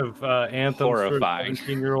Horrifying. just the beginning of Anthems for a Horrifying.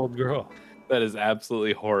 17-year-old girl. That is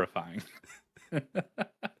absolutely horrifying. All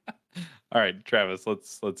right, Travis,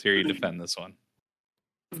 let's hear you defend this one.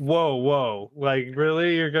 Whoa. Like,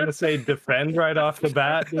 really? You're going to say defend right off the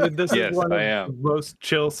bat? Dude, this Yes, is one I of am. the most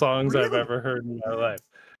chill songs I've Really? ever heard in my life.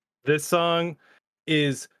 This song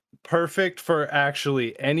is perfect for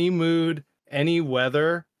actually any mood, any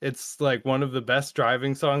weather. It's like one of the best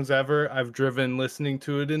driving songs ever. I've driven listening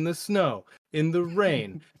to it in the snow, in the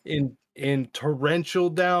rain, in torrential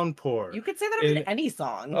downpour. You could say that about any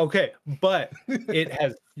song. Okay, but it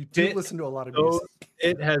has You do fit listen to a lot of those, music.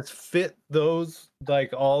 it has fit those,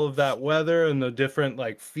 like all of that weather and the different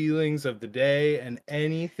like feelings of the day and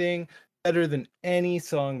anything better than any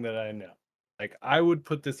song that I know. Like I would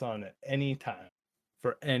put this on at any time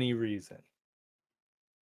for any reason.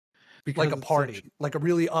 Like a it's party, such- like a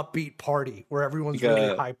really upbeat party where everyone's Like really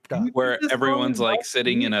a- hyped up. Where This everyone's song like is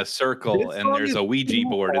sitting in a circle this and song there's is a Ouija too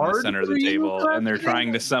board in the hard center of for the you, table and they're Preston?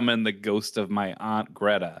 trying to summon the ghost of my aunt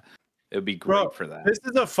Greta. It would be great Bro, for that. This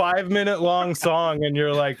is a 5-minute long song, and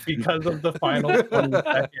you're like, because of the final 20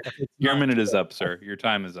 seconds. it's Your not minute is up, sir. Your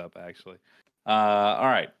time is up, actually. All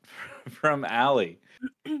right. From Allie,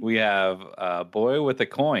 we have Boy with a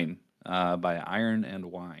Coin by Iron and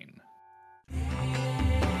Wine.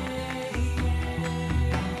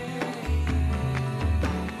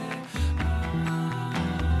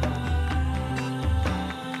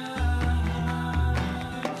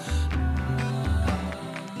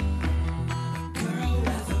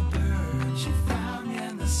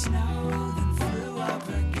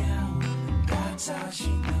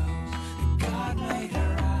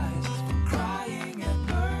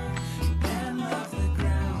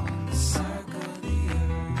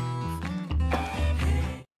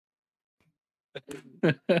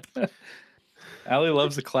 Allie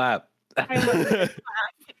loves a clap. I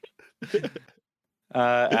love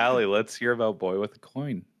Allie, let's hear about Boy with a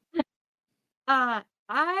Coin.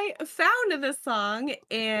 I found this song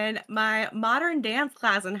in my modern dance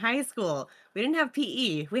class in high school. We didn't have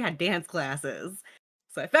PE, we had dance classes.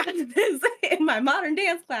 So I found this in my modern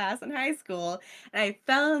dance class in high school, and I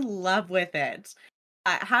fell in love with it.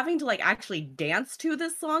 Having to like actually dance to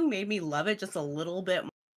this song made me love it just a little bit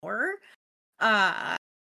more. Uh,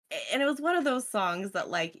 and it was one of those songs that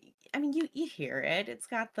like, I mean, you hear it. It's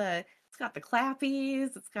got the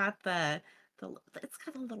clappies. It's got a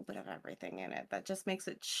little bit of everything in it that just makes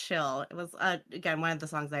it chill. It was again one of the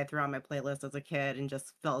songs I threw on my playlist as a kid and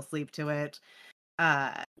just fell asleep to it.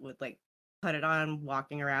 Would like put it on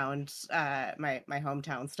walking around my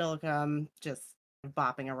hometown Stillicum, just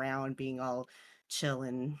bopping around, being all chill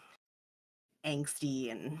and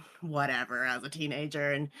angsty and whatever as a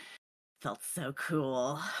teenager, and felt so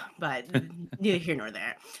cool. But neither here nor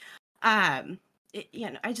there. I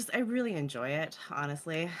really enjoy it,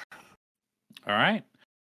 honestly. All right.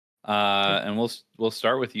 And we'll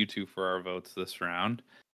start with you two for our votes this round.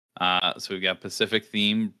 So we've got Pacific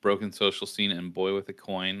Theme, Broken Social Scene, and Boy with a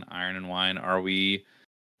Coin, Iron and Wine. Are we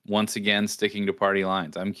once again sticking to party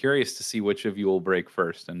lines? I'm curious to see which of you will break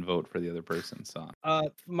first and vote for the other person's song.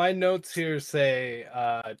 My notes here say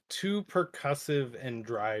too percussive and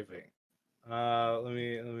driving. Let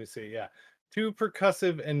me see. Yeah, too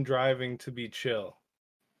percussive and driving to be chill.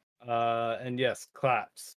 And yes,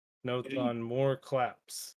 claps. Notes on more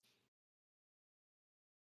claps.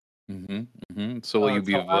 So will you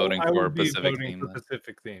be voting for Pacific voting Theme? for then?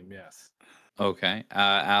 Pacific Theme, yes. Okay.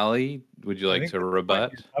 Allie, would you I like think to this might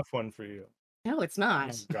rebut? be a tough one for you. No, it's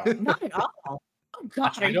not. Oh, God. Not at all. Oh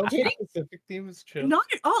gosh, are You you don't kidding? think Pacific Theme is chill? Not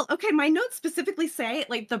at all. Okay, my notes specifically say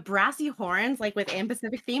like the brassy horns, like within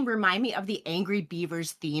Pacific Theme, remind me of the Angry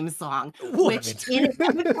Beavers theme song, which in its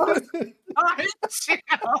own are chill.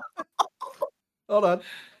 Hold on.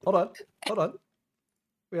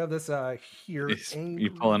 We have this here.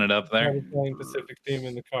 You pulling it up there? I'm playing Pacific Theme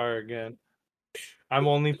in the car again. I'm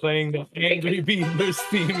only playing the Angry Beavers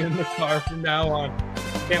theme in the car from now on.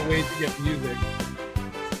 Can't wait to get music.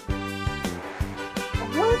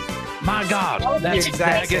 My God, that's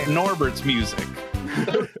Daggett Norbert's music.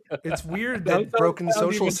 It's weird Those that don't Broken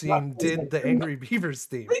sound Social even Scene like did the Angry Beavers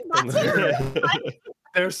theme.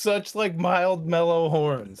 They're such like mild, mellow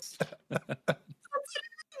horns. Reminds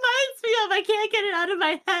me of I can't get it out of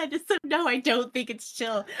my head. So no, I don't think it's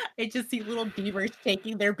chill. I just see little beavers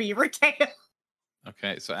shaking their beaver tail.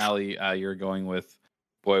 Okay, so Allie, you're going with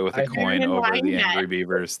Boy with a I Coin hate over Iron the Man. Angry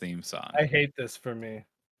Beavers theme song. I hate this for me.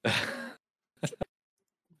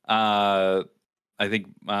 I think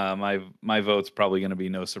my vote's probably going to be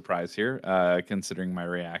no surprise here, considering my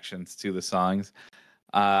reactions to the songs.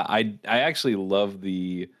 I actually love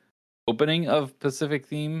the opening of Pacific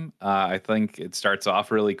Theme. I think it starts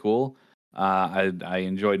off really cool. I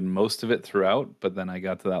enjoyed most of it throughout, but then I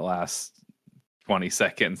got to that last 20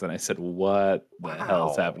 seconds and I said, "What the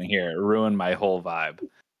hell is happening here?" It ruined my whole vibe.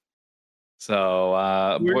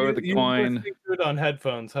 So, Boy with a You Coin. listening to it on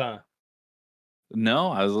headphones, huh? No,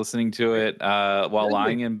 I was listening to it while Really?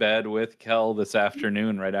 lying in bed with Kel this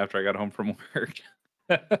afternoon, right after I got home from work.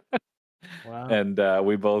 Wow. And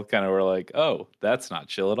we both kind of were like, "Oh, that's not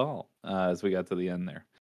chill at all." As we got to the end there.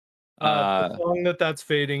 The song that's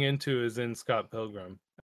fading into is in Scott Pilgrim.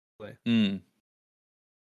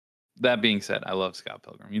 That being said, I love Scott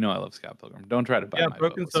Pilgrim. You know I love Scott Pilgrim. Don't try to buy my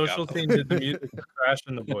Broken vote with Social Scott Scene Pilgrim. did the music for Crash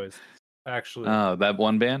and the Boys. Actually, Oh, that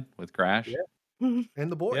one band with Crash And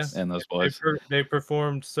the boys. and those boys. they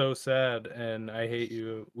performed So Sad and I Hate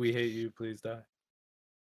You, We Hate You, Please Die.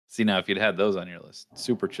 See, now if you'd had those on your list,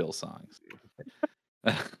 super chill songs.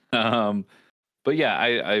 But yeah,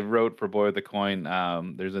 I wrote for Boy with a Coin.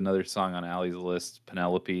 There's another song on Allie's list,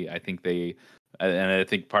 Penelope. I think I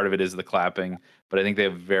think part of it is the clapping, but I think they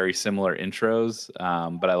have very similar intros.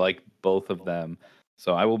 But I like both of them.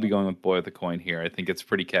 So I will be going with Boy with a Coin here. I think it's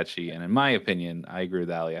pretty catchy. And in my opinion, I agree with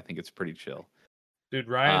Allie. I think it's pretty chill. Dude,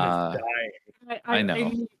 Ryan is dying. I know.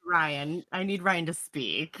 I need Ryan to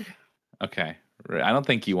speak. Okay. I don't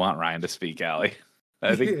think you want Ryan to speak, Allie.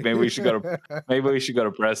 I think maybe we should go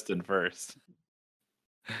to Preston first.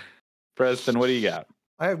 Preston, what do you got?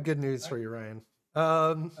 I have good news for you, Ryan.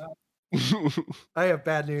 I have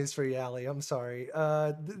bad news for you, Allie. I'm sorry.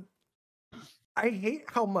 I hate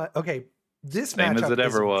how much. Okay, this Same as matchup it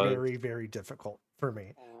ever was. very, very difficult for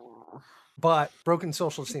me. But Broken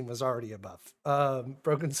Social Scene was already above.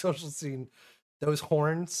 Broken Social Scene, those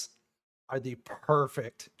horns are the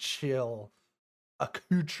perfect chill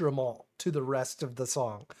accoutrement to the rest of the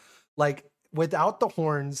song. Like without the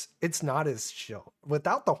horns, it's not as chill.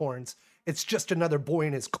 Without the horns, it's just another boy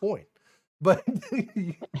in his coin. But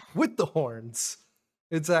with the horns,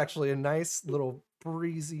 it's actually a nice little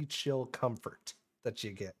breezy, chill comfort that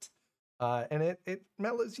you get. And it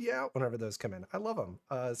mellows you out whenever those come in. I love them.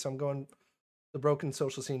 So I'm going the Broken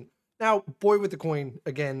Social Scene. Now, Boy with the Coin,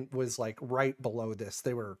 again, was like right below this.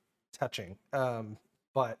 They were touching.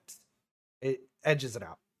 But it edges it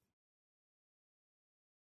out.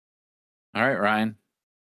 All right, Ryan.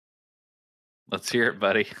 Let's hear it,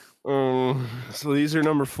 buddy. So these are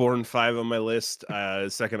number 4 and 5 on my list. The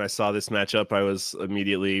second I saw this matchup, I was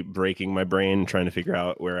immediately breaking my brain trying to figure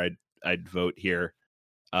out where I'd vote here.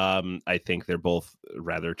 I think they're both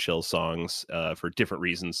rather chill songs for different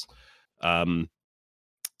reasons. One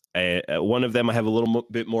of them I have a little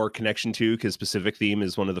bit more connection to because Pacific Theme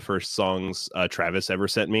is one of the first songs Travis ever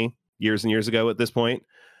sent me years and years ago at this point.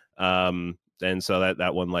 And so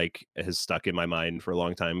that one like has stuck in my mind for a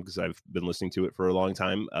long time because I've been listening to it for a long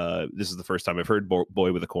time. This is the first time I've heard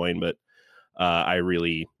Boy with a Coin, but I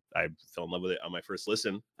fell in love with it on my first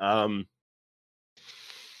listen.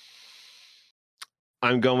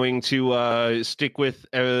 I'm going to stick with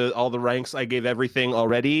all the ranks I gave everything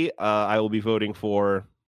already. I will be voting for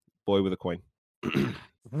Boy with a Coin.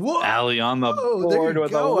 Whoa! Allie on the board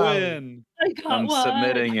with a win. I'm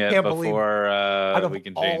submitting it before out of we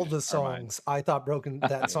can change all the songs. I thought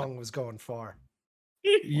that song was going far.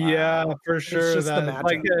 Yeah, for sure. just the That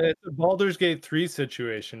like it's a Baldur's Gate 3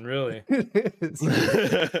 situation, really. Real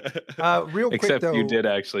quick, Except though, you did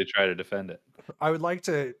actually try to defend it. I would like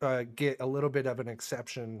to get a little bit of an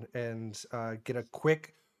exception and get a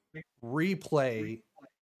quick replay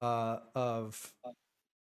of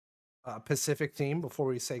Pacific Theme before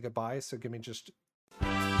we say goodbye. So give me just.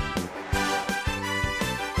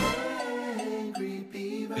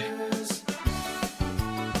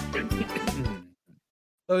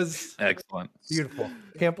 That was excellent. Beautiful.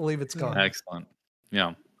 Can't believe it's gone. Excellent.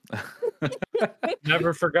 Yeah.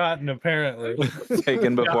 Never forgotten, apparently.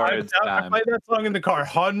 Taken before its I time. played that song in the car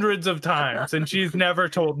hundreds of times, and she's never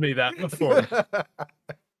told me that before. Just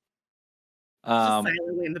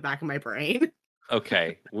silently in the back of my brain.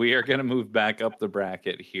 Okay, we are going to move back up the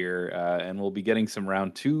bracket here, and we'll be getting some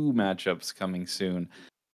round 2 matchups coming soon.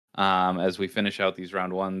 As we finish out these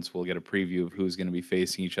round 1s, we'll get a preview of who's going to be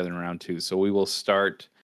facing each other in round 2. So we will start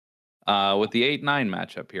with the 8-9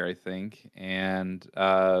 matchup here, I think. And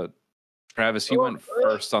Travis, you went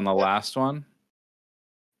first on the last one.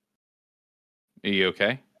 Are you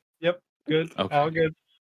okay? Yep, good. Okay. All good.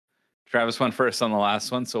 Travis went first on the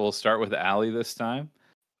last one, so we'll start with Allie this time.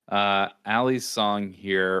 Allie's song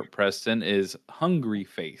here, Preston, is Hungry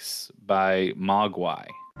Face by Mogwai.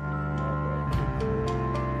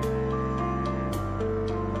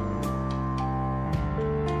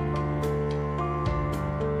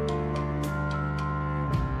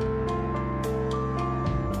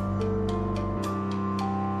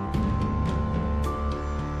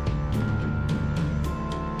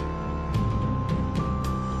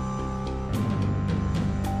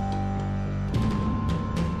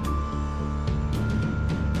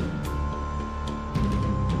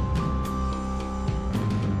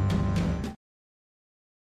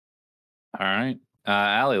 All right.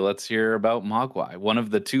 Allie, let's hear about Mogwai, one of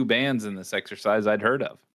the 2 bands in this exercise I'd heard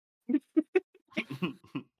of.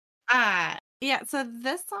 Yeah, so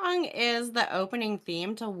this song is the opening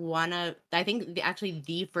theme to one of, I think, actually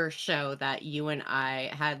the first show that you and I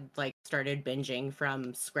had like started binging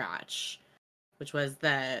from scratch, which was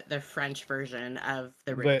the French version of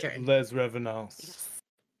the Return. Les Revenants.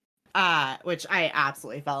 Which I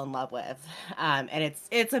absolutely fell in love with. And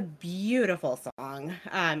it's a beautiful song.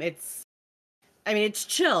 It's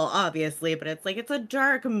chill, obviously, but it's a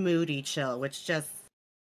dark, moody chill, which just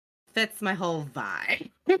fits my whole vibe.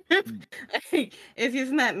 If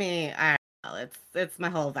you've met me, I don't know, it's my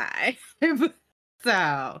whole vibe.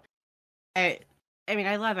 So, I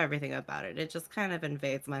love everything about it. It just kind of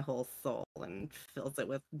invades my whole soul and fills it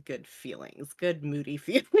with good feelings, good moody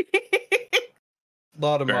feelings. A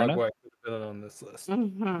lot of Fair Mogwai could have been on this list.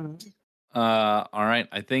 Mm-hmm. All right.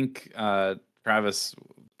 I think, Travis,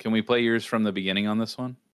 can we play yours from the beginning on this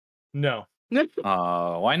one? No.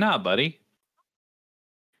 Why not, buddy?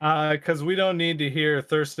 Because we don't need to hear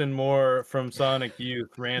Thurston Moore from Sonic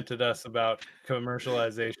Youth rant at us about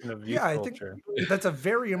commercialization of youth culture. I think that's a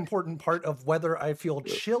very important part of whether I feel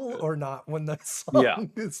chill or not when the song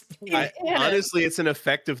is playing. Honestly, it's an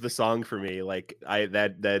effect of the song for me. Like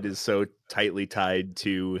that is so tightly tied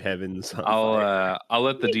to Heaven's on Fire. I'll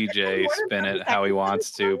let the DJ spin it how he wants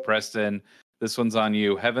to. Preston, this one's on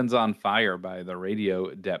you. Heaven's on Fire by the Radio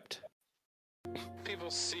Dept.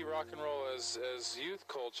 People see rock and roll as youth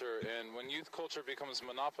culture, and when youth culture becomes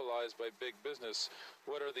monopolized by big business,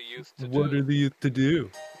 what are the youth to do? What are the youth to do?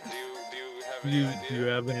 Do you have any idea? Do you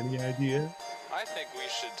have any idea? I think we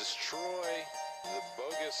should destroy the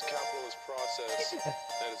bogus capitalist process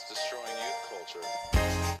that is destroying youth culture.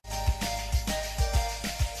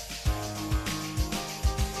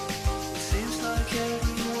 Seems like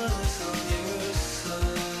everyone is on your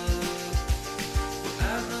side. We're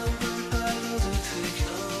outnumbered by those who take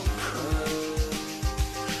no pride,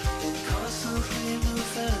 and constantly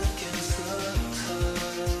moving against the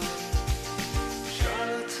tide.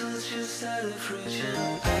 Charlatans just out of reach and out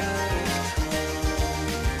of time.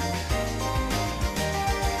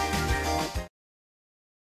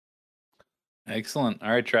 Excellent.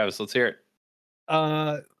 All right, Travis, let's hear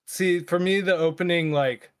it. See, for me, the opening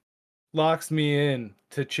like locks me in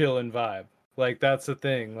to chill and vibe. Like that's the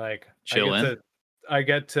thing. Like I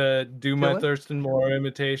get to do my Chillin'? Thurston Moore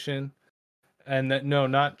imitation, and that no,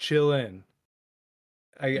 not chill in.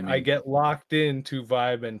 I get locked in to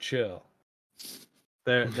vibe and chill.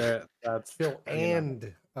 There. That's Chill you know.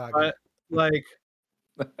 and But like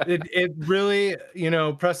it really,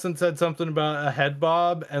 Preston said something about a head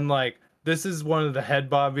bob, and like this is one of the head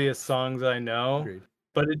bobbiest songs I know. agreed.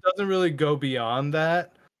 But it doesn't really go beyond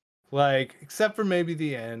that, like except for maybe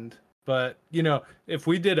the end. But if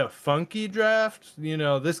we did a funky draft,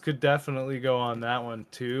 this could definitely go on that one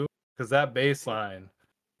too, because that bass line,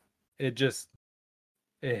 it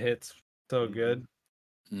hits so good.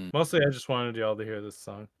 Mm. Mostly, I just wanted y'all to hear this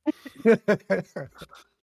song.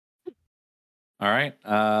 All right.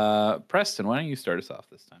 Preston, why don't you start us off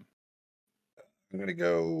this time? I'm gonna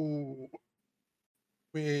go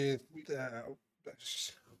with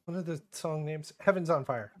what are the song names? Heaven's on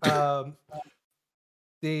Fire.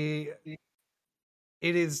 It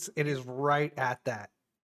is right at that,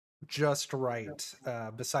 just right.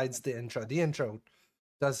 Besides the intro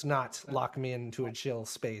does not lock me into a chill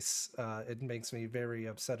space. It makes me very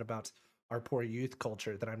upset about our poor youth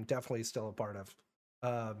culture that I'm definitely still a part of.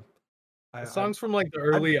 The song's from like the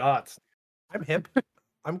early aughts. I'm hip.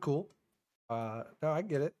 I'm cool. No, I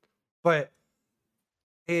get it. But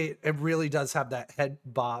it really does have that head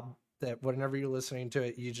bob that whenever you're listening to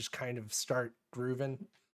it, you just kind of start grooving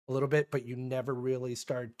a little bit, but you never really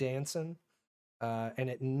start dancing. And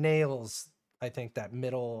it nails, I think, that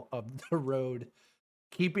middle of the road,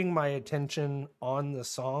 keeping my attention on the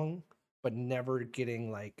song, but never getting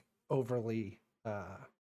like overly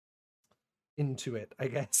into it, I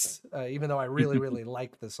guess. Even though I really, really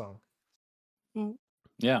like the song.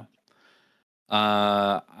 Yeah.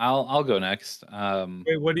 I'll go next.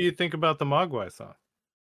 Wait, what do you think about the Mogwai song?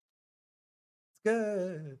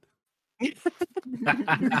 Good. I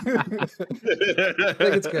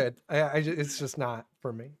think it's good. It's just not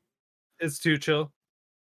for me. It's too chill,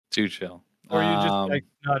 Too chill. or you just like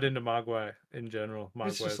not into Mogwai in general.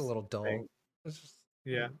 It's just a Mogwai's little dull. thing. It's just,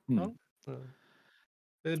 Yeah, Hmm.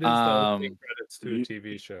 it is the opening credits to a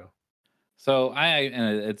TV show. So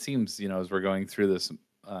it seems, as we're going through this,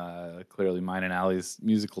 clearly mine and Allie's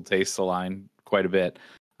musical tastes align quite a bit.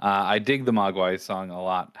 I dig the Mogwai song a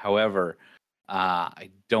lot. However, I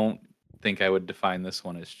don't think I would define this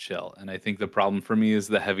one as chill. And I think the problem for me is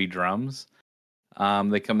the heavy drums.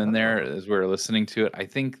 They come in there as we were listening to it. I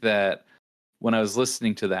think that when I was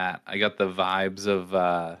listening to that, I got the vibes of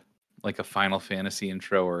like a Final Fantasy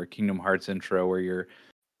intro or a Kingdom Hearts intro where you're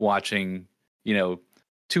watching,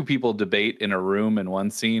 two people debate in a room in one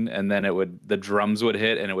scene, and then the drums would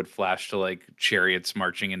hit and it would flash to like chariots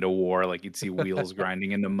marching into war, like you'd see wheels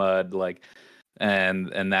grinding into mud, like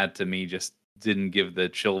and that to me just didn't give the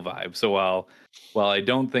chill vibe. So while I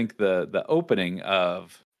don't think the opening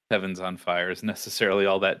of Heaven's on Fire is necessarily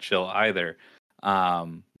all that chill either,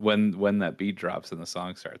 when that beat drops and the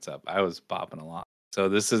song starts up, I was bopping along. So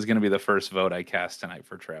this is going to be the first vote I cast tonight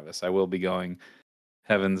for Travis. I will be going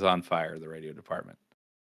Heaven's on Fire, the radio department.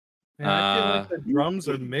 Man, I feel like the drums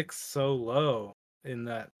are mixed so low in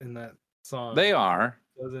that song. They are,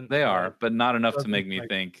 but not enough to doesn't make me like-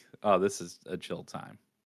 think, oh, this is a chill time.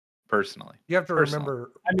 Personally, you have to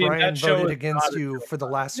remember, Brian that show voted is against not a you chill for the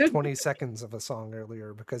last 20 seconds of a song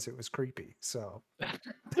earlier because it was creepy. So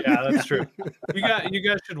Yeah, that's true. You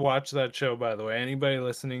guys should watch that show, by the way. Anybody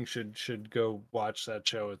listening should go watch that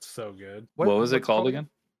show. It's so good. what was it what's called again?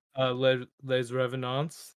 Les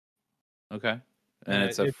Revenants. Okay, and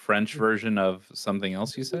it's a French version of something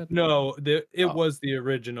else you said? No, it Oh. was the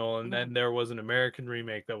original, and then there was an American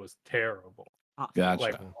remake that was terrible. Gotcha.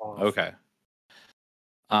 Like, awful. Okay.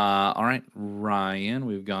 All right, Ryan,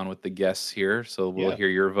 we've gone with the guests here, so we'll hear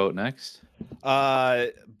your vote next.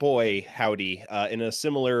 Boy, howdy. In a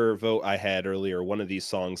similar vote I had earlier, one of these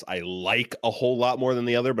songs I like a whole lot more than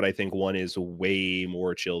the other, but I think one is way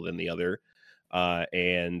more chill than the other.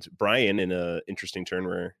 And Brian, in an interesting turn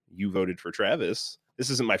where you voted for Travis, this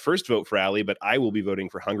isn't my first vote for Allie, but I will be voting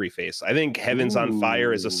for Hungry Face. I think Heaven's on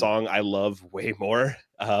Fire is a song I love way more,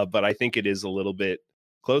 but I think it is a little bit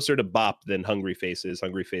closer to bop than Hungry Face is.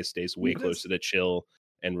 Hungry Face stays way closer to chill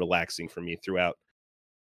and relaxing for me throughout.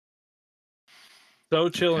 So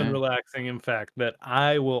chill and relaxing, in fact, that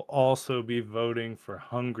I will also be voting for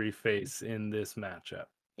Hungry Face in this matchup.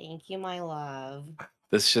 Thank you, my love.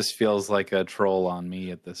 This just feels like a troll on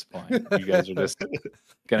me at this point. You guys are just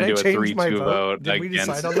going to do a 3-2 vote against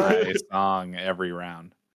my song every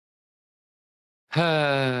round.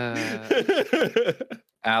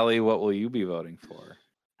 Allie, what will you be voting for?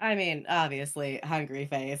 I mean, obviously, Hungry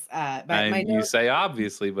Face. You say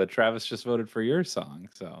obviously, but Travis just voted for your song,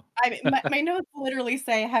 so. I mean, my notes literally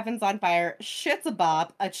say Heaven's on Fire, shit's a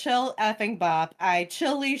bop, a chill effing bop. I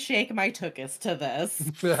chilly shake my tookus to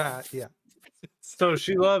this. Yeah. So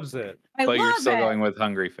she loves it. But you're still going with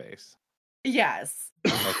Hungry Face. Yes.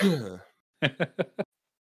 Okay.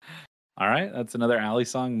 All right, that's another Allie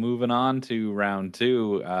song. Moving on to round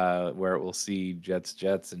 2, where we'll see Jets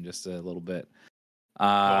in just a little bit.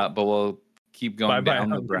 But we'll keep going down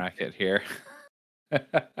the bracket here.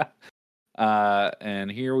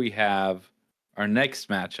 And here we have our next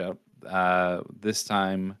matchup. This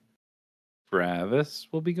time, Travis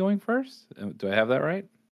will be going first. Do I have that right?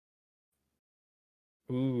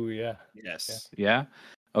 Ooh, yeah. Yes. Yeah?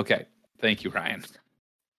 Okay. Thank you, Ryan.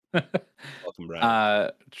 Welcome,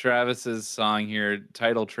 Ryan. Travis's song here,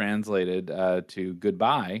 title translated to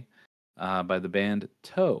Goodbye, by the band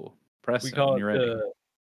Toe. Preston, we call it the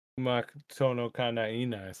Makatono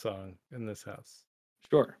Kanaina song in this house.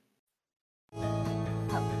 Sure.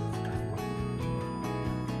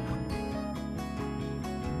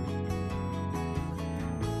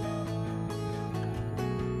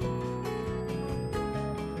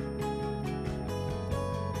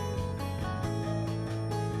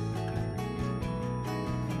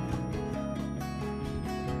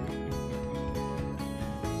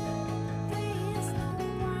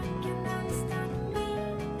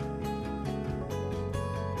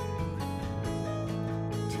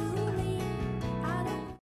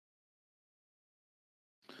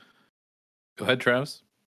 Go ahead, Travis.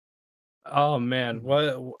 Oh man,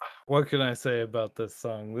 what can I say about this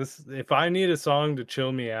song? If I need a song to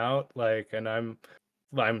chill me out, like, and I'm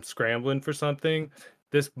scrambling for something,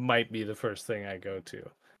 this might be the first thing I go to,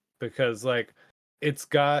 because like it's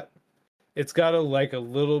got a like a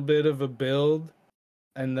little bit of a build,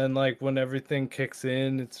 and then like when everything kicks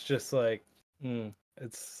in, it's just like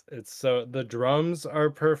it's so the drums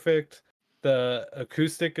are perfect. The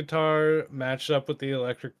acoustic guitar matched up with the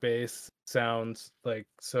electric bass sounds like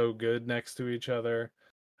so good next to each other.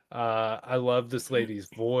 I love this lady's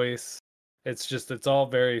voice. It's all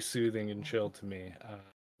very soothing and chill to me.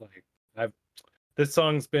 This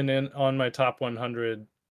song's been on my top 100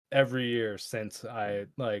 every year since I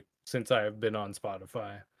have been on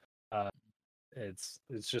Spotify. It's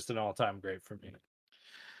just an all-time great for me.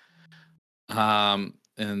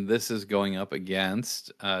 And this is going up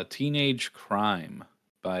against Teenage Crime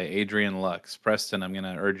by Adrian Lux. Preston, I'm going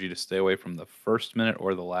to urge you to stay away from the first minute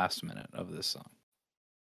or the last minute of this song.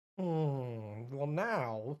 Well,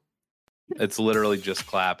 now. It's literally just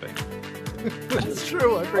clapping. That's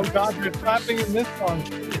true. Oh God, you're clapping in this song.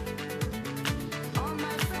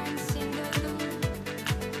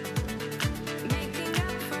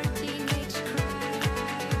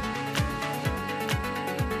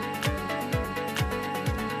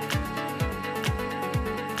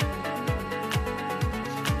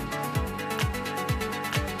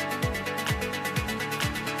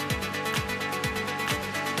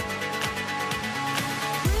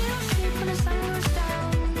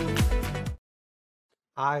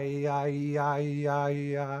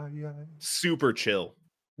 Super chill.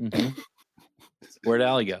 Mm-hmm. Where'd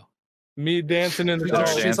Allie go? Me dancing in the dark.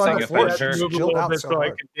 She's on the floor. She's chill out so I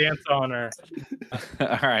can dance on her. All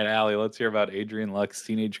right, Allie, let's hear about Adrian Lux,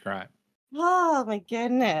 Teenage Crime. Oh my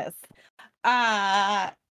goodness.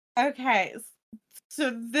 Okay.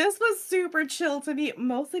 So this was super chill to me,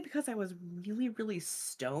 mostly because I was really, really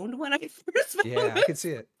stoned when I first found Yeah, I can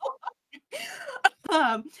see it.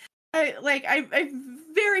 I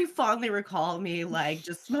very fondly recall me like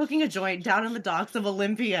just smoking a joint down in the docks of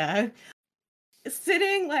Olympia,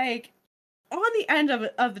 sitting like on the end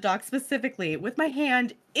of the dock specifically with my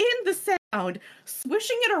hand in the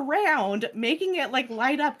swishing it around, making it like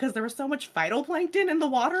light up because there was so much phytoplankton in the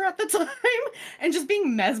water at the time, and just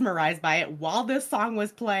being mesmerized by it while this song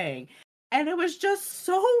was playing. And it was just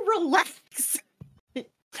so relaxed.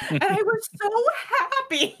 And I was so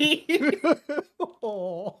happy.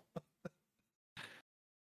 Oh.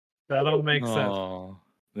 That all makes sense. Oh,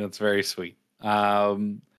 that's very sweet.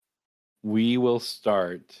 We will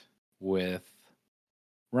start with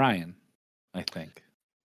Ryan, I think.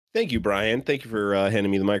 Thank you, Brian. Thank you for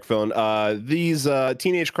handing me the microphone. These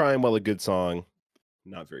Teenage Crime, while a good song,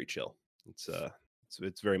 not very chill.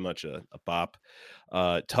 It's very much a bop.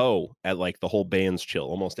 Toe at like the whole band's chill.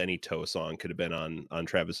 Almost any Toe song could have been on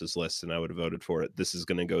Travis's list, and I would have voted for it. This is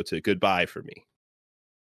going to go to Goodbye for me.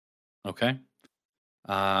 Okay.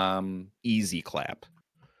 Easy clap.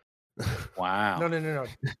 Wow.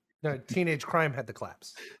 No, Teenage Crime had the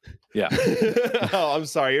claps. Yeah. Oh, I'm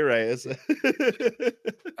sorry. You're right.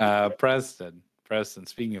 Preston,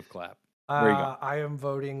 speaking of clap, where you go? I am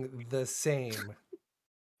voting the same.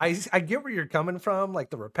 I get where you're coming from,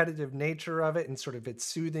 like the repetitive nature of it and sort of it's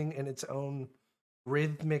soothing in its own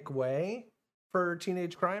rhythmic way for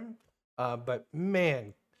Teenage Crime. But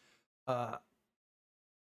man,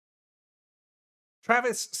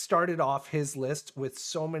 Travis started off his list with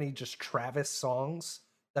so many just Travis songs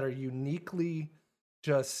that are uniquely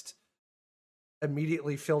just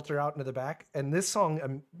immediately filter out into the back. And this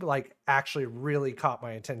song like actually really caught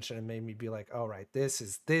my attention and made me be like, all right, this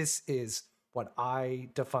is what I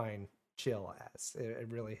define chill as. It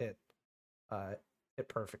really hit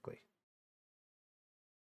perfectly.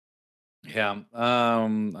 Yeah.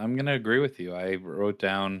 I'm gonna agree with you. I wrote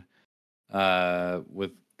down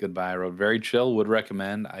with Goodbye, I wrote very chill, would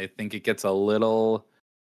recommend. I think it gets a little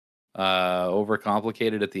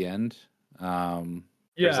overcomplicated at the end.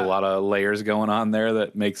 There's a lot of layers going on there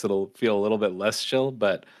that makes it feel a little bit less chill,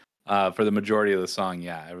 but for the majority of the song,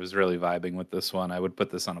 yeah, I was really vibing with this one. I would put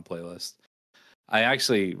this on a playlist. I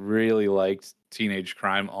actually really liked Teenage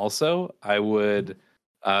Crime also. I would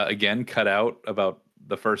again cut out about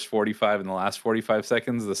the first 45 and the last 45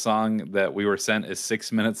 seconds. The song that we were sent is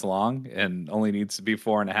 6 minutes long and only needs to be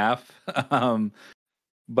 4.5.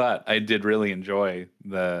 But I did really enjoy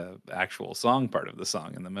the actual song part of the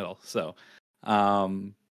song in the middle. So I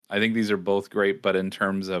think these are both great, but in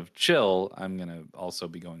terms of chill, I'm going to also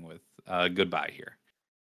be going with Goodbye here.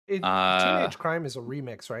 Teenage Crime is a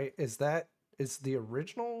remix, right? Is the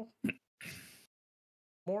original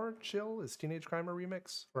more chill? Is Teenage Crime a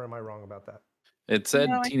remix? Or am I wrong about that? It said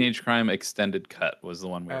Teenage Crime Extended Cut was the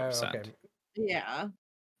one we were sent. Okay. Yeah.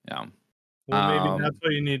 Yeah. Well, maybe that's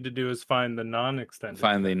what you need to do is find the non-extended.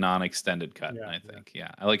 Find the non-extended cut, I think.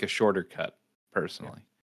 Yeah. I like a shorter cut, personally.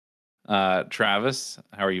 Travis,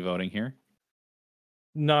 how are you voting here?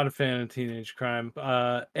 Not a fan of Teenage Crime.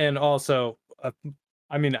 And also,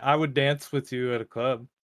 I mean, I would dance with you at a club.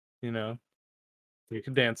 You know, you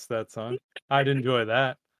could dance to that song. I'd enjoy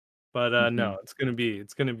that. But no, it's gonna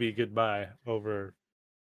be Goodbye over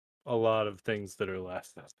a lot of things that are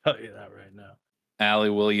less. I'll tell you that right now. Allie,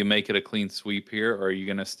 will you make it a clean sweep here, or are you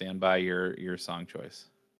gonna stand by your song choice?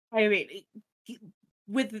 I mean,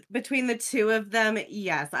 between the two of them,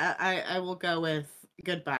 yes, I will go with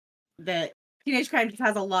Goodbye. The Teenage Crime just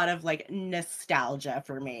has a lot of like nostalgia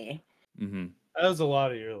for me. Mm-hmm. That was a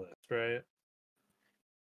lot of your list, right?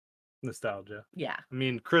 Nostalgia. Yeah. I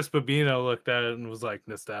mean, Chris Babino looked at it and was like,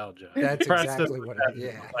 nostalgia. That's exactly what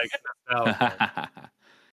like nostalgia.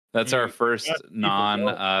 That's our first non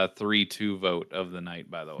 3-2 vote of the night,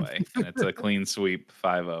 by the way. It's a clean sweep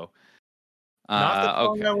 5-0. Not the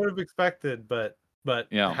song I would have expected, but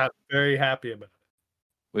yeah, very happy about it.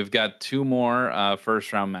 We've got two more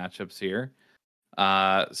first round matchups here.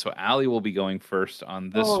 So Allie will be going first on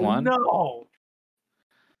this one. No.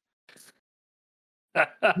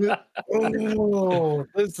 Oh,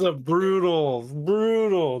 this is a brutal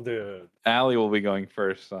dude. Allie will be going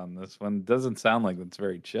first on this one. Doesn't sound like it's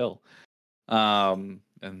very chill. And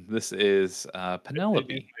this is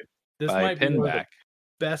Penelope. This might be one of the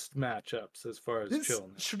best matchups as far as chill.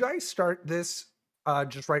 Should I start this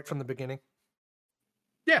just right from the beginning?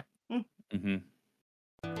 Yeah. Mm-hmm.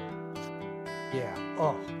 Yeah.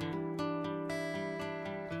 Oh.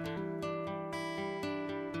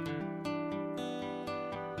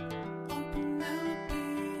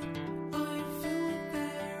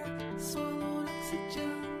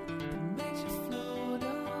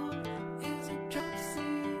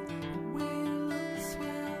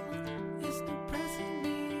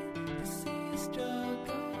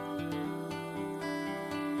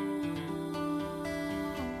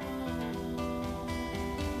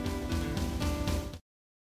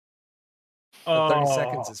 But 30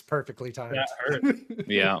 seconds is perfectly timed. That hurt.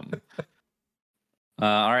 Yeah.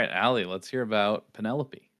 All right, Allie, let's hear about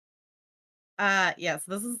Penelope. Yes,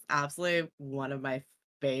 this is absolutely one of my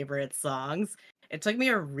favorite songs. It took me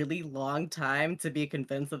a really long time to be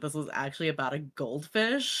convinced that this was actually about a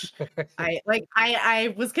goldfish.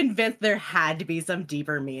 I was convinced there had to be some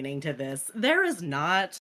deeper meaning to this. There is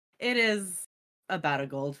not. It is about a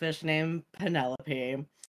goldfish named Penelope.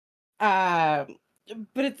 But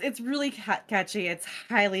it's really catchy. It's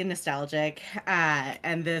highly nostalgic.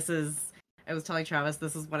 And this is, I was telling Travis,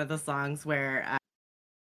 this is one of the songs where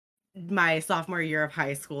my sophomore year of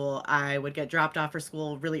high school, I would get dropped off for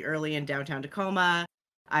school really early in downtown Tacoma.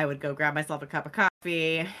 I would go grab myself a cup of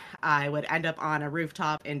coffee. I would end up on a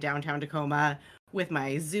rooftop in downtown Tacoma with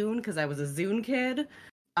my Zune, because I was a Zune kid.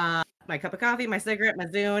 My cup of coffee, my cigarette, my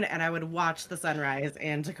Zune, and I would watch the sunrise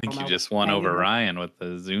in Tacoma. I think you just won over Ryan with the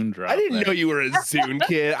Zune drop. I didn't know you were a Zune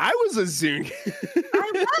kid. I was a Zune kid.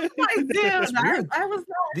 I was my Zune. I was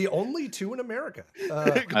the only two in America.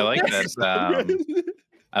 I like that.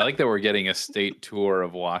 I like that we're getting a state tour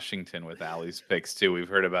of Washington with Allie's picks too. We've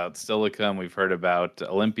heard about Steilacoom, we've heard about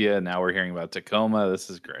Olympia, now we're hearing about Tacoma. This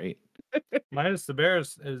is great. Minus the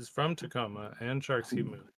Bears is from Tacoma, and Sharks keep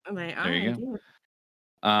moving. There you go.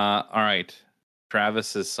 All right,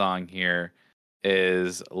 Travis's song here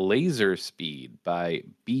is Laser Speed by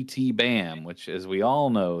BT Bam, which, as we all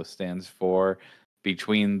know, stands for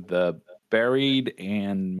Between the Buried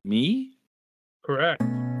and Me. Correct.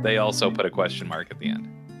 They also put a question mark at the end.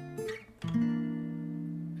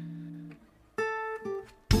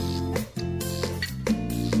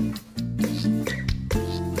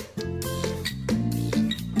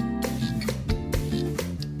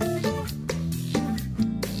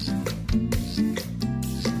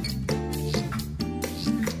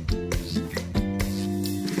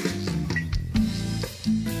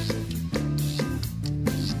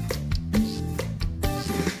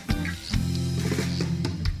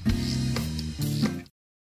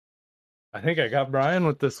 I think I got Brian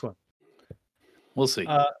with this one. We'll see.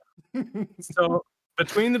 So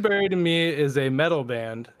Between the Buried and Me is a metal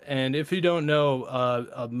band, and if you don't know,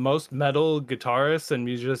 most metal guitarists and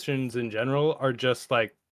musicians in general are just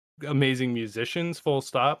like amazing musicians, full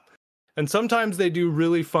stop. And sometimes they do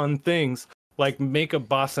really fun things, like make a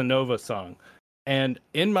bossa nova song. And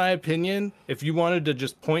in my opinion, if you wanted to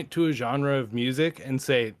just point to a genre of music and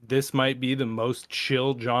say this might be the most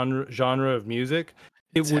chill genre of music,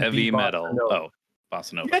 it would heavy be metal. Nova.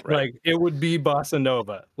 Bossa Nova, right? Like it would be bossa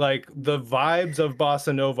nova. Like the vibes of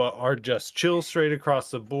bossa nova are just chill straight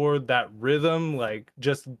across the board. That rhythm like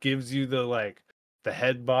just gives you the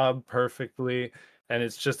head bob perfectly, and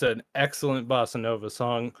it's just an excellent bossa nova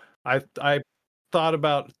song. I thought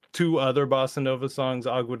about two other bossa nova songs,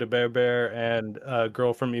 Agua de Beber and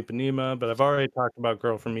Girl from Ipanema, but I've already talked about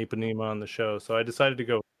Girl from Ipanema on the show, so I decided to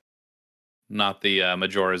go. Not the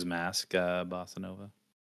Majora's Mask bossa nova.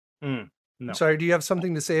 No. Sorry, do you have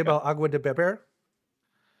something to say about Agua de Beber?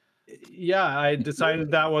 Yeah, I decided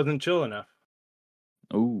that wasn't chill enough.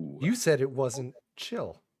 Oh, you said it wasn't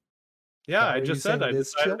chill. Yeah, I just said I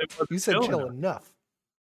decided it wasn't you said chill enough.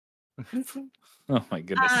 Oh my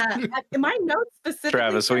goodness. My notes specifically.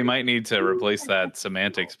 Travis, we might need to replace that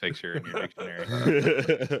semantics picture in your dictionary.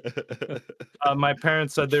 My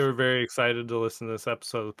parents said they were very excited to listen to this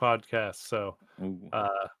episode of the podcast. So,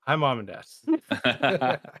 hi, Mom and Dad.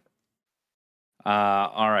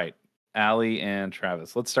 All right, Allie and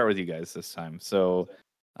Travis. Let's start with you guys this time. So,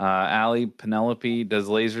 Allie, Penelope, does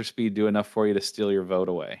Laser Speed do enough for you to steal your vote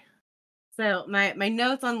away? So my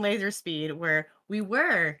notes on Laser Speed were, we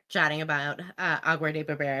were chatting about Agua de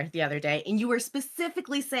Beber the other day, and you were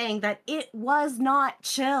specifically saying that it was not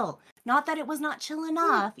chill. Not that it was not chill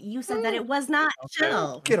enough. You said that it was not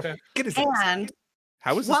chill. Get his and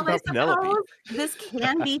how is this about Penelope? This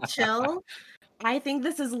can be chill. I think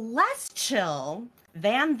this is less chill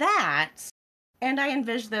than that. And I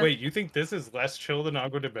envision this. Wait, you think this is less chill than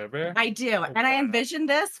Agua de Beber? I do. And I envision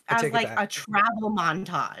this as like a travel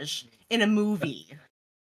montage in a movie.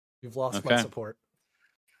 You've lost my support.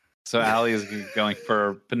 So Allie is going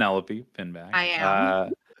for Penelope, pinback. I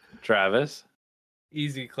am. Travis?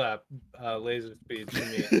 Easy clap, Laser Speed to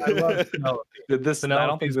me. I love Penelope. I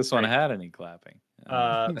don't think this one had any clapping.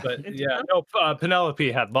 But yeah, no,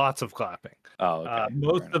 Penelope had lots of clapping. Oh, okay.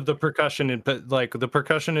 Most of the percussion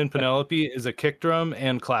in Penelope is a kick drum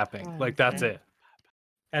and clapping. Like that's it.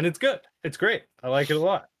 And it's good. It's great. I like it a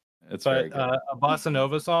lot. It's but very good. A bossa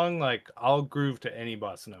nova song, like I'll groove to any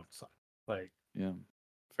bossa nova song. Like yeah,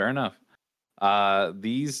 fair enough.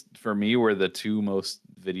 These for me were the two most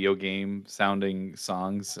video game sounding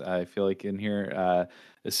songs I feel like in here.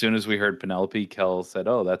 As soon as we heard Penelope, Kel said,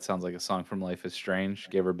 "Oh, that sounds like a song from Life is Strange."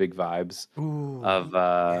 Gave her big vibes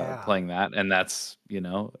of playing that, and that's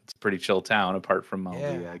it's a pretty chill town apart from all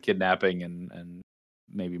the kidnapping and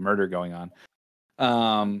maybe murder going on.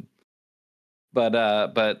 But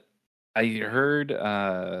I heard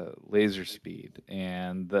Laser Speed,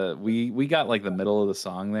 and we got like the middle of the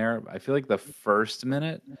song there. I feel like the first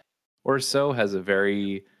minute or so has a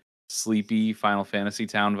very sleepy Final Fantasy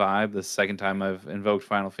town vibe. The second time I've invoked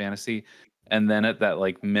Final Fantasy, and then at that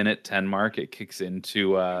like minute 10 mark, it kicks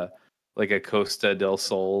into like a Costa del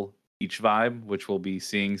Sol beach vibe, which we'll be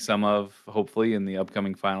seeing some of hopefully in the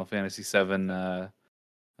upcoming Final Fantasy VII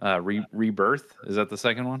Rebirth. Is that the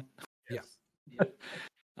second one? Yeah.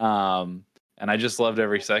 And I just loved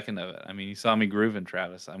every second of it. I mean, you saw me grooving,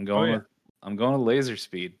 Travis. I'm going with Laser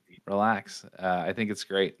Speed. Relax. I think it's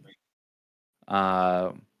great.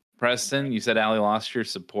 Preston, you said Allie lost your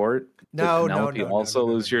support. No, Did Penelope also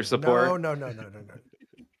lose your support? No.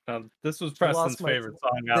 This was Preston's favorite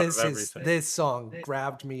song out of everything. This song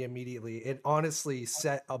grabbed me immediately. It honestly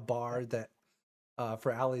set a bar that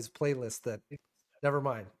for Allie's playlist that never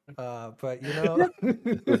mind. But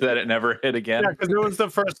that it never hit again. Yeah, because it was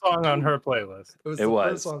the first song on her playlist. It was the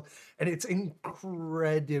first song, and it's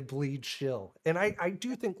incredibly chill. And I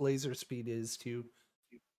do think Laser Speed is too.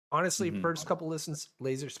 Honestly, first couple listens,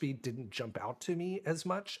 Laser Speed didn't jump out to me as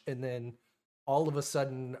much, and then all of a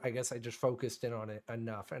sudden, I guess I just focused in on it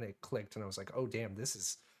enough, and it clicked, and I was like, "Oh, damn, this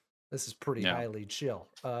is pretty highly chill."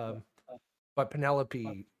 But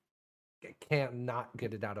Penelope can't not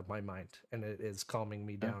get it out of my mind, and it is calming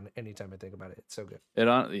me down anytime I think about it. It's so good.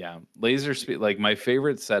 Laser Speed, like my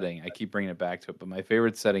favorite setting. I keep bringing it back to it, but my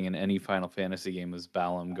favorite setting in any Final Fantasy game was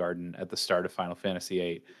Balamb Garden at the start of Final Fantasy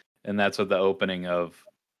VIII, and that's what the opening of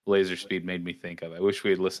Laser Speed made me think of. I wish we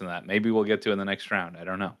had listened to that. Maybe we'll get to in the next round. I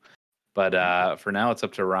don't know. But for now, it's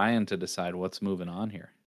up to Ryan to decide what's moving on here.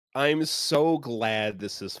 I'm so glad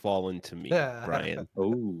this has fallen to me, Brian.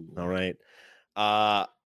 Oh, all right. I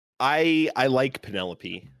like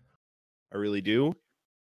Penelope. I really do.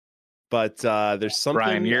 But there's something.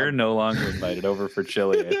 Brian, you're no longer invited over for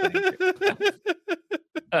chili, I think.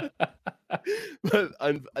 But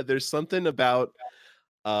there's something about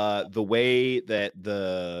the way that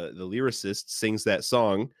the lyricist sings that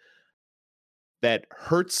song that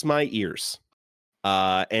hurts my ears.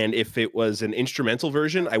 And if it was an instrumental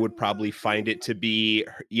version, I would probably find it to be,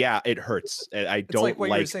 it hurts. I don't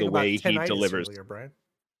like the way he delivers. Earlier, Brian.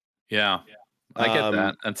 Yeah, I get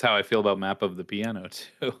that. That's how I feel about Map of the Piano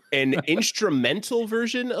too. An instrumental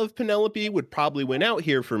version of Penelope would probably win out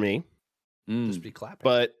here for me. Just be clapping.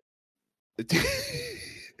 But you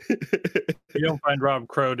don't find Rob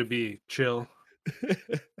Crow to be chill? I'm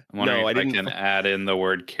wondering if I can add in the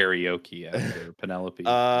word karaoke after Penelope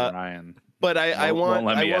Ryan. But I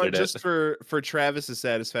want just for Travis's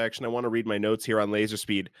satisfaction, I want to read my notes here on Laser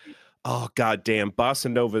Speed. Oh, goddamn. Bossa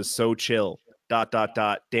Nova is so chill. ...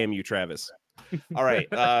 Damn you, Travis. All right.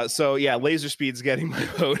 So, yeah, Laser Speed's getting my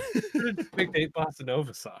vote. Picked 8 Bossa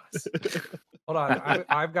Nova songs. Hold on.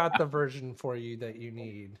 I've got the version for you that you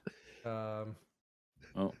need. Well,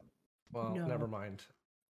 never mind.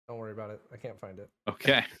 Don't worry about it. I can't find it.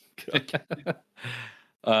 Okay.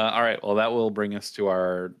 All right. Well, that will bring us to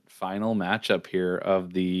our final matchup here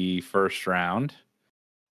of the first round.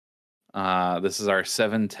 This is our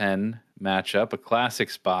 7-10 matchup, a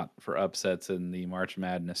classic spot for upsets in the March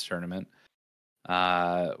Madness tournament.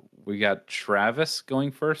 We got Travis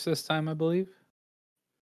going first this time, I believe.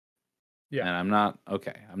 Yeah. And I'm not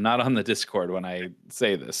on the Discord when I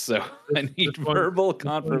say this, so I need verbal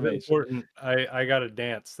confirmation. Important. I got a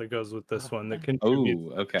dance that goes with this one that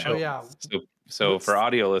contributes. Oh, okay. Oh, yeah. So for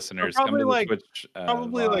audio listeners, come to the Twitch.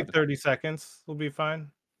 Probably like 30 seconds will be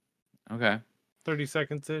fine. Okay. 30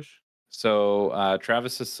 seconds ish. So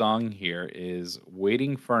Travis's song here is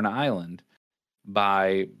 "Waiting for an Island"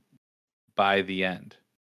 by the End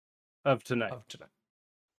of Tonight.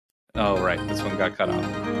 Oh, right. This one got cut off.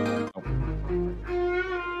 Oh.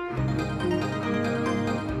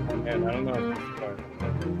 Man, I don't know.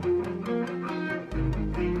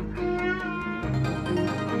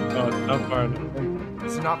 No, it's not far enough.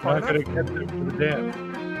 Is it not far enough? I'm not going to get there for the dance.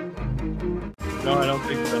 No, I don't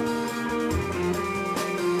think so.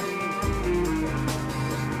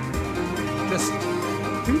 Just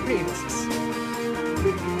 2 penises.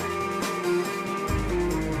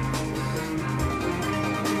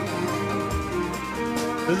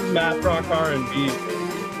 This is math rock R&B.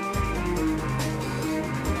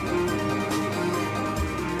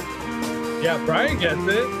 Yeah, Brian gets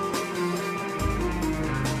it.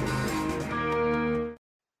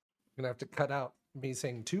 to cut out me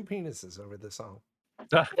saying 2 penises over the song.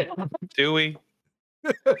 Do we?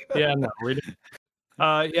 Yeah, no, we didn't.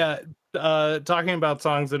 Talking about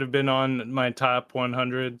songs that have been on my top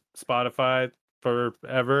 100 Spotify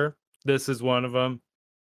forever, this is one of them.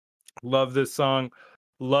 Love this song.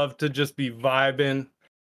 Love to just be vibing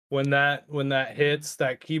when that hits,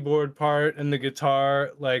 that keyboard part and the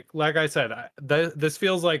guitar. Like I said, this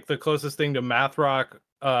feels like the closest thing to math rock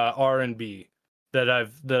R&B that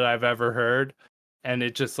I've ever heard, and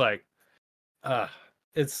it just like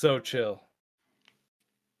it's so chill.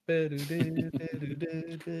 All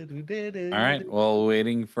right. Well,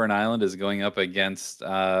 Waiting for an Island is going up against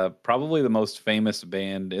probably the most famous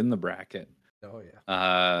band in the bracket. Oh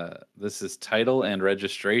yeah. This is Title and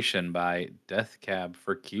Registration by Death Cab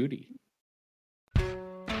for Cutie.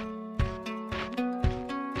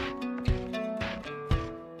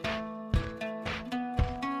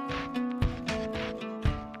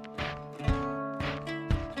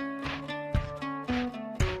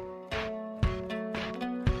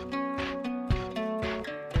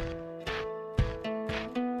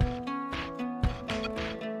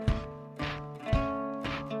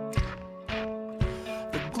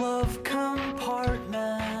 Glove compartment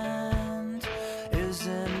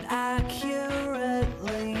isn't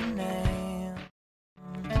accurately named,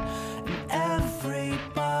 and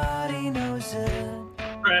everybody knows it.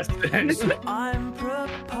 Preston. So I'm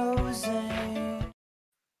proposing.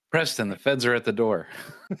 Preston, the feds are at the door.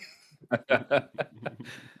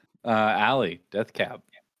 Allie, Death Cab.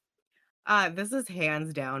 This is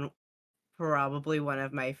hands down probably one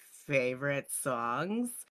of my favorite songs,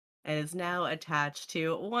 and is now attached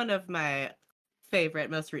to one of my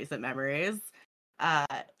favorite most recent memories.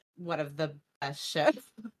 One of the best shows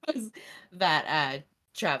that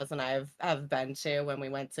Travis and I have been to when we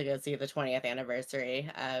went to go see the 20th anniversary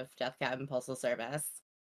of Death Cab and Postal Service.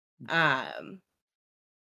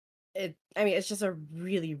 It's just a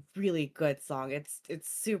really, really good song. It's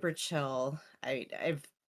super chill. I've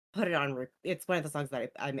put it on. It's one of the songs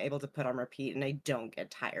that I'm able to put on repeat, and I don't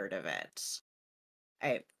get tired of it.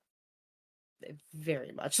 I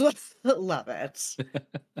very much love it.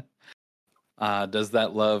 Does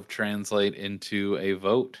that love translate into a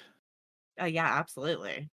vote? Yeah,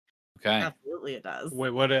 absolutely. Okay. Absolutely, it does.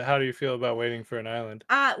 Wait, how do you feel about Waiting for an Island?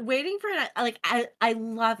 Waiting for it. Like I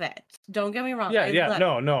love it. Don't get me wrong.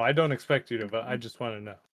 No, I don't expect you to, but I just want to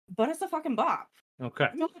know. But it's a fucking bop. Okay.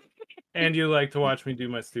 And you like to watch me do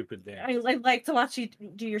my stupid dance. I like to watch you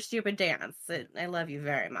do your stupid dance. I love you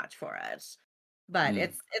very much for it. But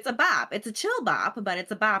it's a bop. It's a chill bop, but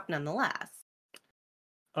it's a bop nonetheless.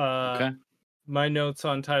 Okay. My notes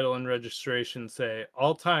on Title and Registration say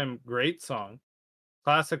all-time great song,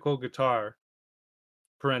 classical guitar,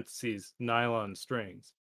 parentheses, nylon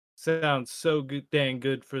strings. Sounds so good, dang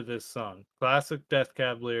good for this song. Classic Death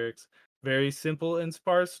Cab lyrics, very simple and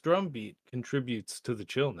sparse drum beat contributes to the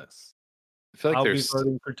chillness. I feel like I'll there's be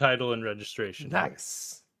voting for Title and Registration.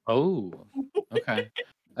 Nice. Oh, okay.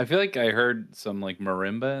 I feel like I heard some like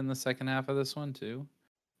marimba in the second half of this one too,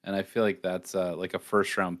 and I feel like that's like a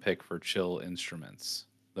first round pick for chill instruments.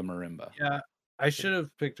 The marimba. Yeah, I should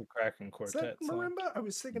have picked a Kraken Is Quartet that song. marimba? I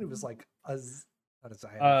was thinking it was like not as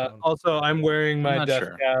xylophone. Also, I'm wearing my not Death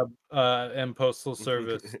sure. Cab and Postal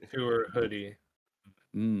Service tour hoodie.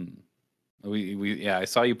 I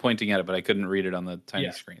saw you pointing at it, but I couldn't read it on the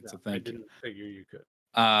tiny screen. So I thank you. didn't figure you could.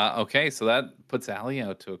 Okay, so that puts Allie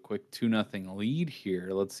out to a quick 2-0 lead here.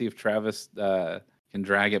 Let's see if Travis can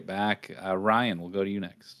drag it back. Ryan, we'll go to you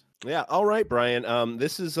next. Yeah, all right, Brian.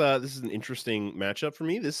 This is an interesting matchup for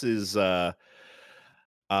me. This is one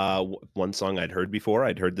song I'd heard before.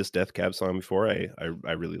 I'd heard this Death Cab song before.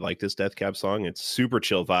 I really like this Death Cab song. It's super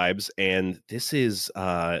chill vibes, and this is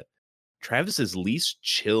Travis's least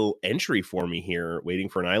chill entry for me here. Waiting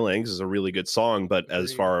for an Island is a really good song, but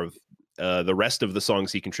as far as the rest of the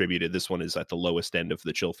songs he contributed, this one is at the lowest end of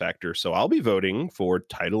the chill factor. So I'll be voting for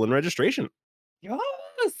Title and Registration. Yes.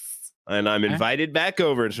 And I'm invited back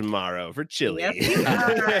over tomorrow for chili. Yes, you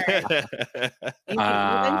are. You can even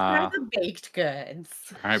try the baked goods.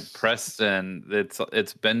 All right, Preston,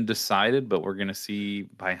 it's been decided, but we're gonna see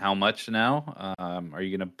by how much now. Are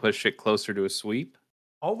you gonna push it closer to a sweep?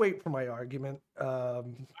 I'll wait for my argument for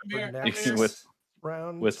next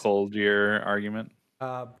round. Withhold your argument.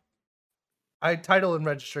 Title and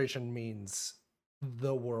Registration means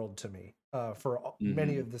the world to me for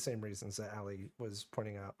many of the same reasons that Ali was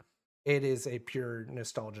pointing out. It is a pure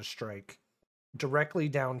nostalgia strike, directly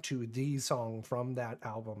down to the song from that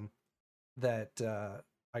album that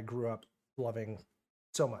I grew up loving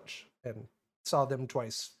so much, and saw them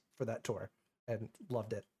twice for that tour and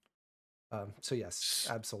loved it. So yes,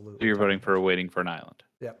 absolutely. So you're voting for Waiting for an Island.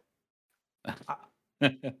 Yep.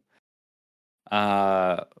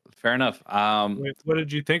 Fair enough. What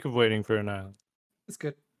did you think of Waiting for an Island? It's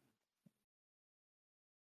good.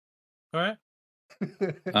 All right.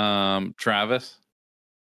 Travis,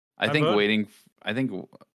 I think vote. waiting. I think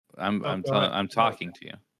I'm talking to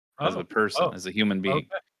you as a person, as a human being. Okay.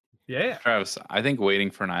 Yeah. Travis, I think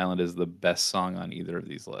Waiting for an Island is the best song on either of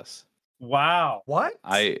these lists. Wow. What?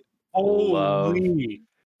 I Holy.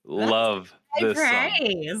 love this song.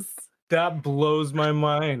 Praise. That blows my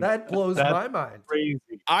mind. That blows That's my mind. crazy.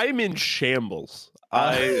 I'm in shambles.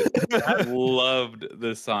 I loved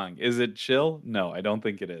this song. Is it chill? No, I don't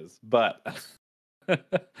think it is. But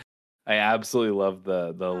I absolutely love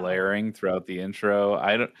the layering throughout the intro.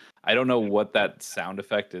 I don't know what that sound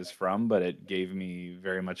effect is from, but it gave me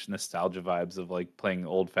very much nostalgia vibes of like playing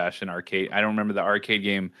old-fashioned arcade. I don't remember the arcade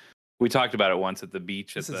game. We talked about it once at the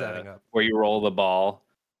beach where you roll the ball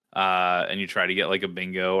and you try to get like a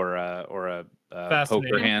bingo or a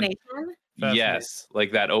poker hand. Yes,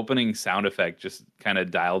 like that opening sound effect just kind of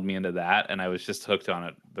dialed me into that, and I was just hooked on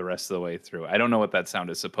it the rest of the way through. I don't know what that sound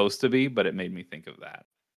is supposed to be, but it made me think of that.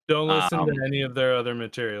 Don't listen to any of their other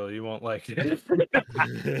material. You won't like it.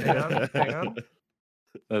 Hang on.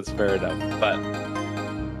 That's fair enough. But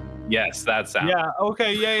yes, that sound. Yeah,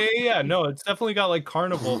 okay, yeah. No, it's definitely got like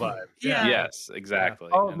carnival vibes. Yeah. Yes, exactly.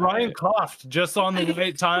 Oh, And Ryan coughed just on the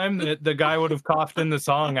right time that the guy would have coughed in the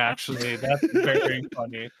song, actually. That's very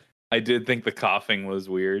funny. I did think the coughing was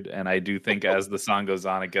weird, and I do think as the song goes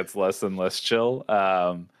on, it gets less and less chill.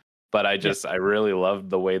 But I really loved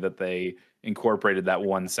the way that they incorporated that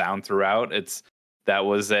one sound throughout. That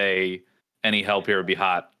was a Any Help Here Would Be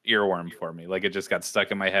Hot earworm for me. Like it just got stuck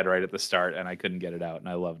in my head right at the start, and I couldn't get it out, and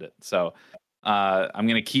I loved it. So I'm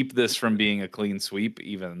gonna keep this from being a clean sweep,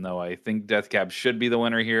 even though I think Death Cab should be the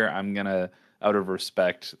winner here. I'm gonna, out of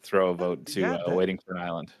respect, throw a vote to Waiting for an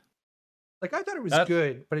Island. Like I thought it was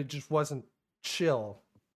good, but it just wasn't chill.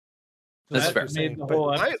 That's fair.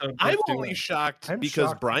 I'm only shocked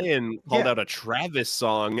because Brian called out a Travis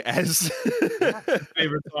song as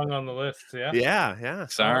favorite song on the list. Yeah. Yeah.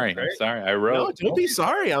 Sorry. I wrote. No, don't be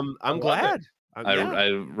sorry. I'm glad. I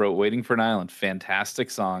wrote Waiting for an Island. Fantastic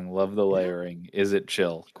song. Love the layering. Is it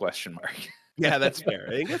chill? ? Yeah, that's fair.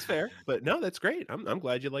 I think that's fair. But no, that's great. I'm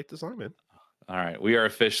glad you liked the song, man. All right, we are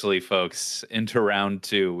officially, folks, into round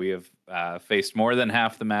 2. We have faced more than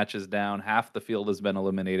half the matches down. Half the field has been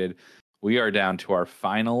eliminated. We are down to our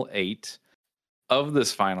final 8. Of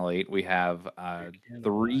this final 8, we have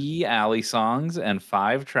 3 Allie songs and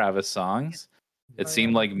 5 Travis songs. It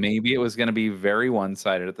seemed like maybe it was going to be very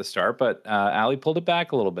one-sided at the start, but Allie pulled it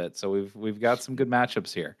back a little bit. So we've got some good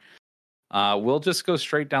matchups here. We'll just go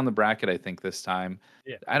straight down the bracket, I think, this time.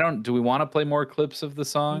 Yeah. Do we want to play more clips of the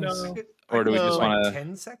songs? No. Or do we just want to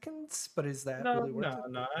 10 seconds? But is that really worth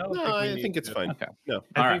it? No, I think it's fine. Okay. No.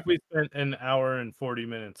 I think we spent an hour and 40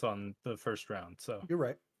 minutes on the first round. So you're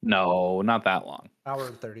right. No, not that long. Hour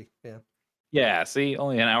and 30. Yeah. Yeah. See,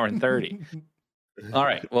 only an hour and 30. All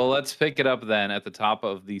right. Well, let's pick it up then at the top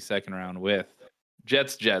of the second round with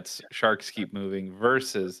Jets, Sharks Keep Moving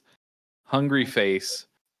versus Hungry Face,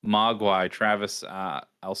 Mogwai. Travis,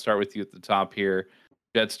 I'll start with you at the top here.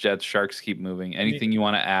 Jets, Sharks Keep Moving. Anything you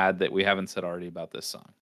want to add that we haven't said already about this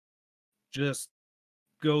song? Just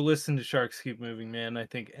go listen to Sharks Keep Moving, man. I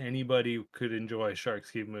think anybody could enjoy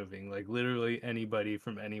Sharks Keep Moving. Like literally anybody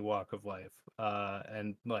from any walk of life,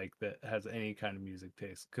 and like that has any kind of music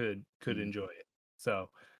taste could enjoy it. So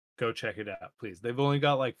go check it out, please. They've only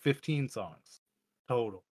got like 15 songs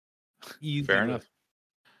total. Easy. Fair enough.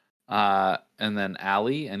 And then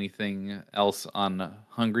Allie, anything else on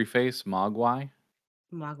Hungry Face, Mogwai?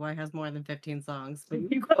 Mogwai has more than 15 songs. They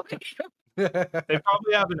probably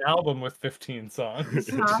have an album with 15 songs.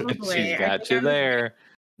 Probably. She's got you there.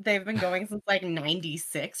 They've been going since like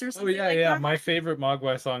 96 or something. Yeah. My favorite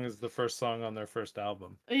Mogwai song is the first song on their first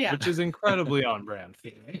album. Yeah. Which is incredibly on brand.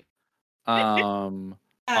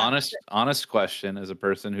 Honest question, as a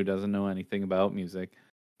person who doesn't know anything about music,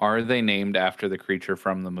 are they named after the creature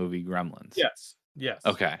from the movie Gremlins? Yes.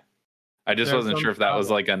 Okay. I just wasn't sure if that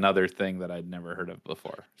was like another thing that I'd never heard of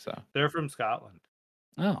before. So they're from Scotland.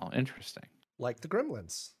 Oh, interesting. Like the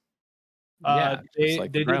Gremlins. They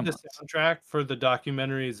like did Gremlins. the soundtrack for the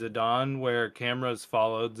documentary Zidane, where cameras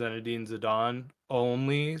followed Zinedine Zidane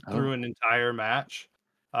only through an entire match,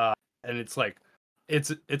 and it's like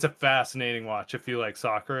it's a fascinating watch if you like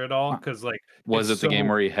soccer at all, because like was it the game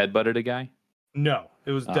where he headbutted a guy? No,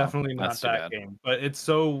 it was definitely not that game, but it's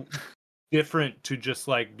so different to just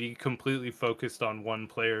like be completely focused on one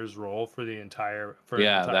player's role for the entire.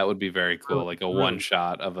 Yeah, that would be very cool. Really, Like a really. one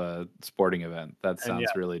shot of a sporting event. That And sounds yeah,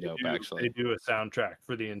 really they dope, do, they actually. do a soundtrack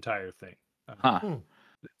for the entire thing. Huh.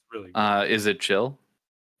 It's really good. Is it chill?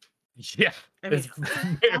 Yeah, I mean, it's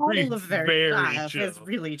all very, of their very stuff chill. is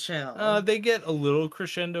really chill. They get a little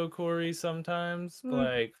crescendo chorus sometimes,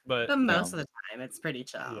 but But most of the time, it's pretty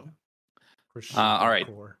chill. All right,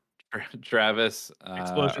 Core. Travis,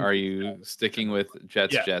 Explosion are Beats, you Travis. sticking with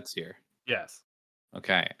Jets Yeah. Jets here? Yes.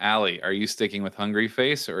 Okay, Allie, are you sticking with Hungry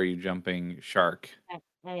Face or are you jumping Shark?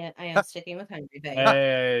 I am sticking with Hungry Face.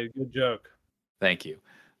 Hey, good joke. Thank you.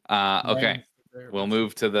 Okay, we'll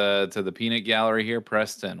move to the peanut gallery here.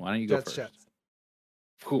 Preston, why don't you go Jets, first? Jets.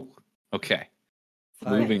 Cool. Okay, I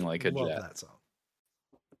moving like a love jet. that song.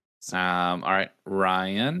 All right,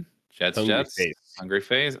 Ryan, Jets Hungry Jets, Face. Hungry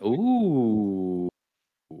Face. Ooh.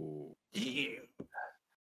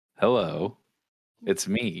 Hello, it's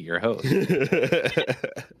me, your host.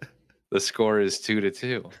 The score is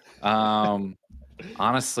 2-2.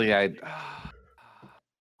 Honestly, I'd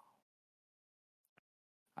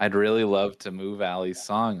really love to move Allie's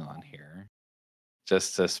song on here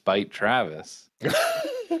just to spite Travis.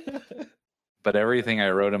 But everything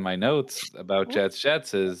I wrote in my notes about Jets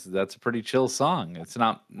Jets is that's a pretty chill song. It's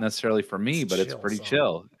not necessarily for me, but it's pretty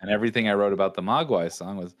chill. And everything I wrote about the Mogwai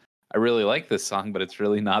song was I really like this song, but it's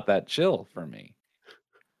really not that chill for me.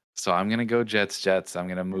 So I'm gonna go Jets Jets. I'm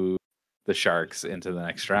gonna move the Sharks into the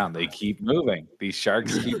next round. They keep moving. These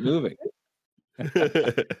Sharks keep moving.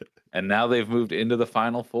 And now they've moved into the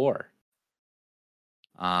Final Four.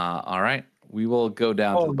 All right. We will go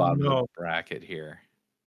down to the bottom of the bracket here.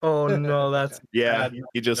 Oh no, that's Yeah, bad.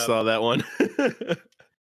 you just saw that one.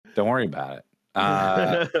 Don't worry about it.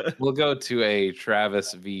 We'll go to a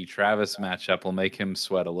Travis v. Travis matchup. We'll make him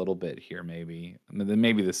sweat a little bit here, maybe.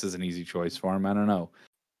 Maybe this is an easy choice for him. I don't know.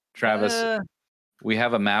 Travis, we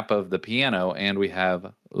have a map of the piano and we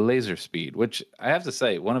have Laser Speed, which I have to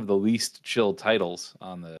say, one of the least chill titles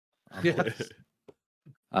on the list.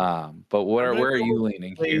 But where are you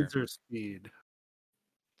leaning here? Laser Speed.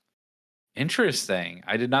 Interesting.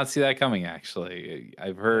 I did not see that coming, actually.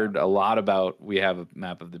 I've heard a lot about we have a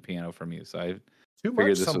map of the piano from you, so I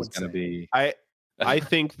figured this was going to be... I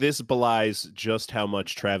think this belies just how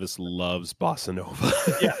much Travis loves bossa nova.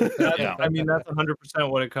 Yeah, I mean that's 100%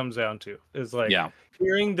 what it comes down to. Is like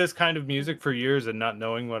hearing this kind of music for years and not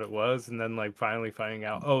knowing what it was, and then like finally finding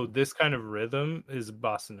out, oh, this kind of rhythm is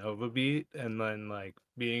bossa nova beat, and then like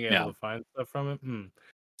being able to find stuff from it.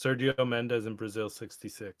 Sergio Mendes in Brazil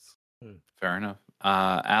 '66. Fair enough.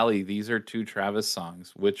 Allie, these are two Travis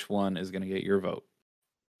songs. Which one is going to get your vote?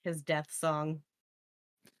 His death song.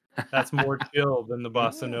 That's more chill than the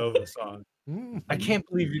bossa nova song. I can't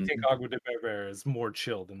believe you think Agua de Beber is more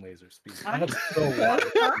chill than Laser Speed. That's so wild.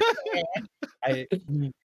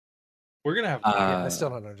 We're gonna have. I still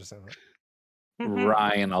don't understand that.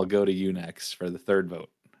 Ryan, I'll go to you next for the third vote.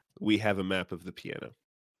 We have a map of the piano.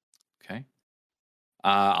 Okay.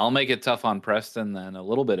 I'll make it tough on Preston then, a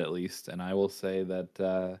little bit at least, and I will say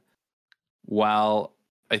that while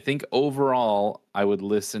I think overall I would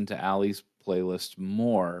listen to Allie's playlist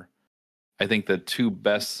more, I think the two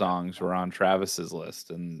best songs were on Travis's list,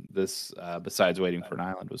 and this, besides Waiting for an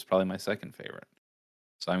Island, was probably my second favorite.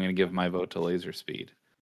 So I'm going to give my vote to Laser Speed,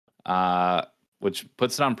 which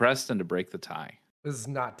puts it on Preston to break the tie. This is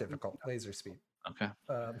not difficult. Laser Speed. Okay.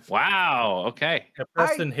 Wow. Okay. Yeah,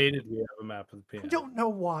 Preston hated we have a map of the piano. I don't know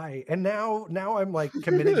why. And now I'm like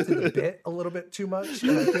committing to the bit a little bit too much,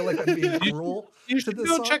 and I feel like I'm being cruel. You should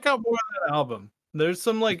go check out more of that album. There's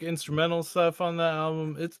some like instrumental stuff on that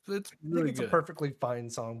album. It's really good. A perfectly fine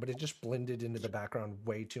song, but it just blended into the background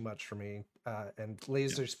way too much for me. And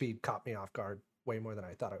Laser Speed caught me off guard way more than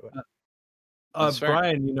I thought it would.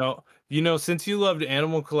 Brian, you know, since you loved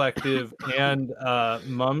Animal Collective and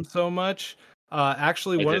Mum so much,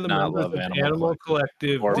 actually one of the members of Animal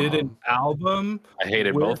Collective did an album. I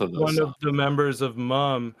hated both of those. One of the members of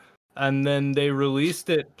Mum. And then they released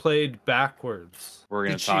it played backwards. We're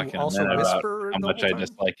going to talk in a minute about how much I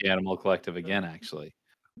dislike Animal Collective again, actually.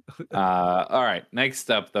 All right. Next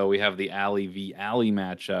up, though, we have the Allie v. Allie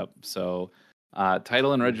matchup. So,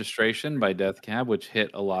 Title and Registration by Death Cab, which hit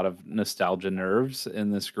a lot of nostalgia nerves in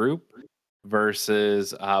this group,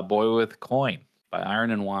 versus Boy with Coin by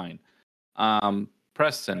Iron and Wine.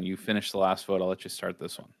 Preston, you finished the last vote. I'll let you start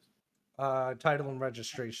this one. Title and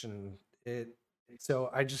Registration. So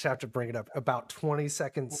I just have to bring it up. About 20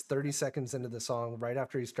 seconds, 30 seconds into the song, right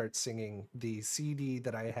after he starts singing, the CD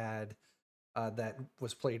that I had that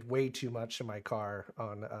was played way too much in my car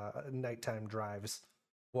on nighttime drives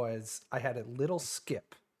I had a little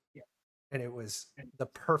skip and it was the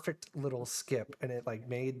perfect little skip, and it like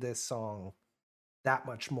made this song that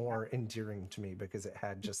much more endearing to me because it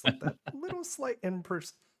had just like that little slight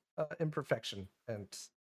imperfection. And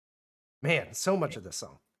man, so much of this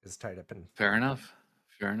song is tied up in. Fair enough.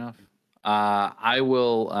 I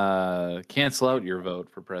will cancel out your vote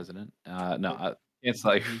for president.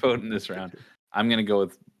 Cancel out your vote in this round. I'm gonna go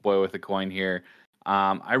with Boy with a Coin here.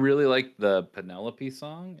 I really liked the Penelope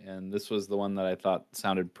song, and this was the one that I thought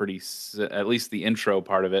sounded pretty. At least the intro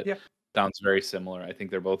part of it sounds very similar. I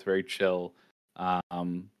think they're both very chill.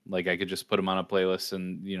 Like I could just put them on a playlist,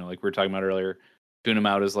 and like we were talking about earlier, tune them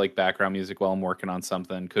out as like background music while I'm working on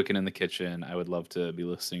something, cooking in the kitchen. I would love to be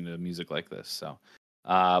listening to music like this. So,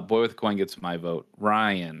 Boy with a Coin gets my vote.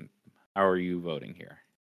 Ryan, how are you voting here?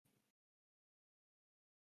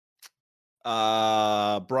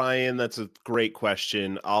 Brian, that's a great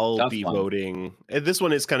question. I'll be voting. This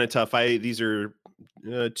one is kind of tough. These are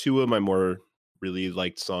two of my more really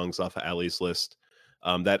liked songs off of Allie's list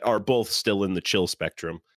that are both still in the chill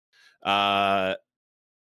spectrum.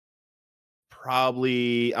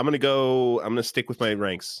 Probably I'm gonna stick with my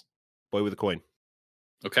ranks. Boy with a Coin.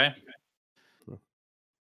 Okay.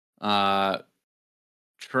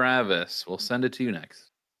 Travis, we'll send it to you next.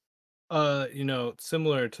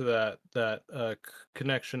 Similar to that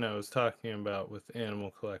connection I was talking about with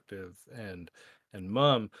Animal Collective and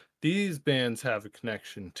Mum, these bands have a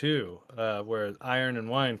connection too, where Iron and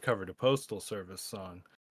Wine covered a Postal Service song,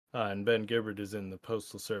 and Ben Gibbard is in the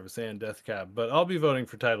Postal Service and Death Cab, but I'll be voting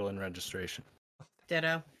for Title and Registration.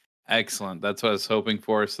 Ditto. Excellent. That's what I was hoping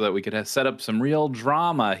for, so that we could set up some real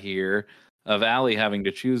drama here of Allie having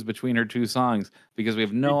to choose between her two songs, because we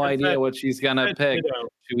have no idea what she's gonna pick.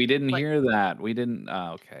 We didn't hear that. We didn't.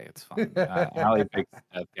 Okay, it's fine. Allie picks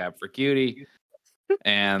Death Cab for Cutie,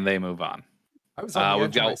 and they move on. I was on the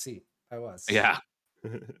edge of my seat. I was. Yeah.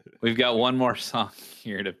 We've got one more song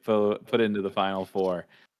here to put into the final four,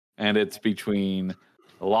 and it's between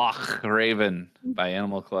Loch Raven by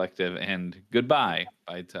Animal Collective and Goodbye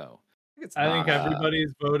by Toe. I think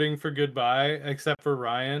everybody's voting for Goodbye except for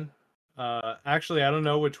Ryan. Actually, I don't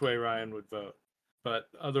know which way Ryan would vote, but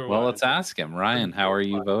otherwise. Well, let's ask him. Ryan, how are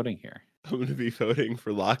you voting here? I'm going to be voting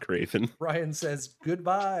for Loch Raven. Ryan says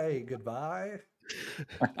goodbye.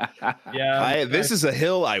 Yeah. This is a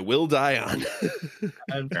hill I will die on.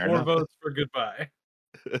 And 4 votes for Goodbye.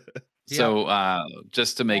 So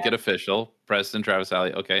just to make it official, Preston, Travis,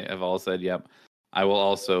 Allie, okay, have all said yep. I will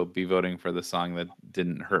also be voting for the song that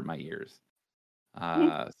didn't hurt my ears.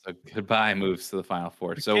 So Goodbye moves to the final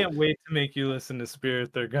four. I can't wait to make you listen to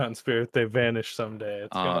Spirit They're Gone, Spirit They Vanish someday.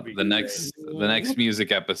 It's gonna be the next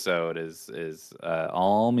music episode is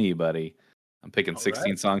all me, buddy. I'm picking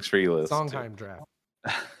 16 songs for you. Songheim draft.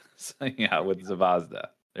 So, yeah, with Zavazda.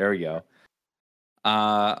 There we go.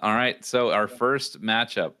 All right. So our first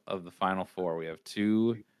matchup of the final four, we have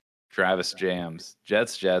 2 Travis jams: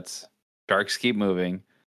 Jets, Sharks Keep Moving,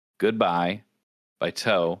 Goodbye by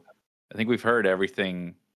Toe. I think we've heard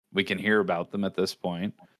everything we can hear about them at this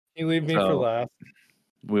point. You leave me for last.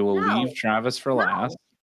 We will leave Travis for last.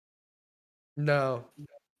 No.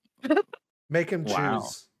 Make him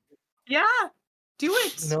choose. Yeah. Do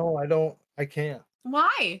it. No, I don't. I can't.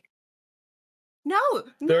 Why? No.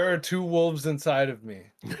 There are 2 wolves inside of me.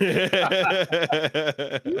 You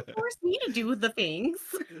forced me to do the things.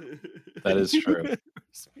 That is true.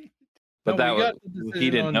 But he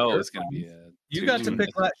didn't know it was going to be You got to pick.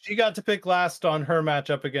 She got to pick last on her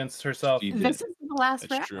matchup against herself. This is the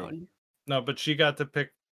last round. True. No, but she got to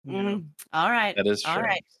pick. All right. That is true. All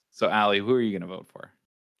right. So, Allie, who are you going to vote for?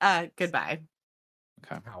 Goodbye.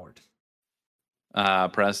 Okay. Howard.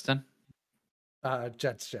 Preston.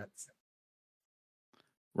 Jets.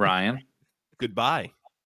 Ryan. Goodbye.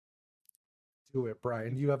 Do it,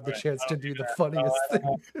 Brian. You have the chance to do the funniest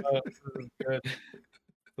thing.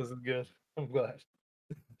 This is good. I'm glad.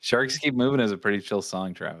 Sharks Keep Moving is a pretty chill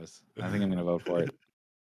song, Travis. I think I'm going to vote for it.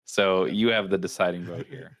 So you have the deciding vote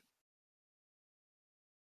here.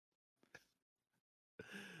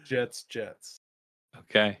 Jets.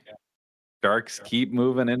 Okay. Sharks Keep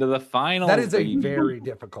Moving into the final. That is a very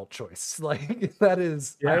difficult choice. Like that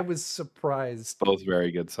is. Yeah. I was surprised. Both very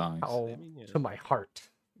good songs. How to my heart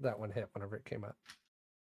that one hit whenever it came up.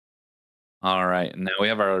 All right. Now we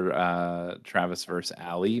have our Travis versus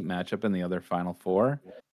Allie matchup in the other final four.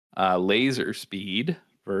 Laser Speed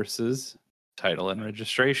versus Title and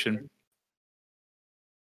Registration.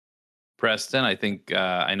 Preston, I think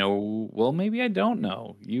I know. Well, maybe I don't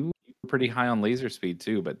know. You were pretty high on Laser Speed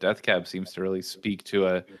too, but Death Cab seems to really speak to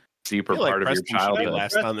a deeper part of your childhood.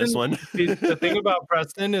 Last on this one. The thing about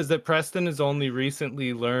Preston is that Preston has only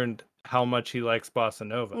recently learned how much he likes bossa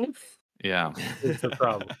nova. Yeah. It's the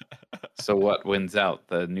problem. So what wins out,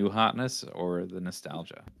 the new hotness or the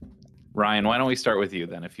nostalgia? Ryan, why don't we start with you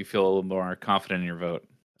then, if you feel a little more confident in your vote?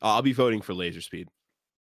 I'll be voting for Laser Speed.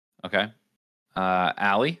 Okay.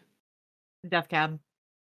 Allie? Death Cab.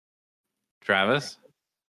 Travis?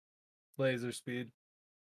 Laser Speed.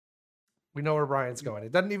 We know where Brian's going.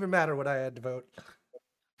 It doesn't even matter what I had to vote.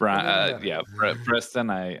 Brian, yeah, Preston,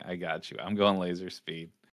 I got you. I'm going Laser Speed.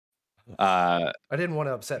 I didn't want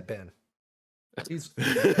to upset Ben. He's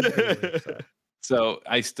really upset. So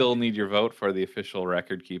I still need your vote for the official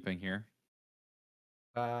record keeping here.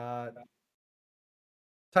 Title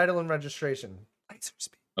and registration. Laser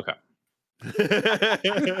Speed. Okay.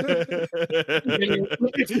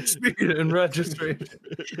 Speed and registration.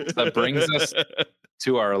 That brings us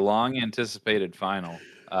to our long anticipated final.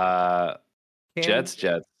 Jets,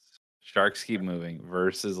 Sharks Keep Moving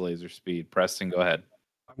versus Laser Speed. Preston, go ahead.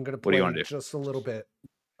 I'm gonna What do play you want to do? just a little bit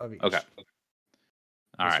of each. Okay.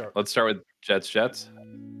 All right. Let's start with Jets.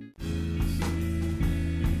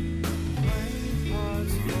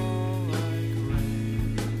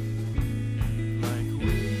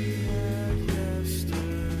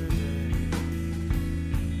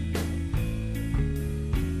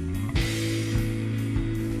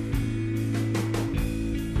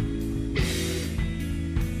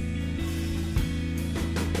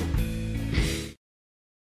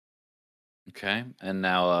 Okay, and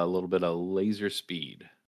now a little bit of Laser Speed.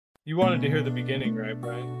 You wanted to hear the beginning, right,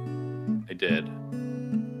 Brian? I did.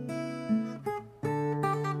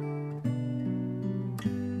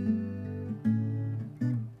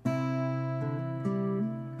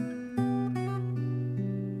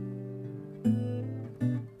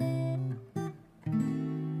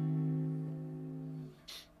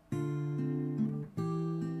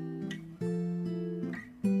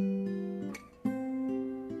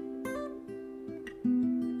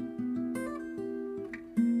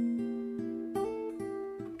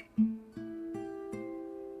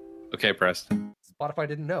 Okay, Preston. Spotify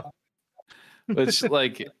didn't know. Which,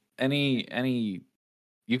 like, any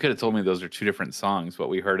you could have told me those are two different songs, what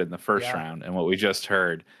we heard in the first round and what we just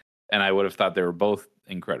heard, and I would have thought they were both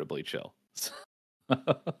incredibly chill.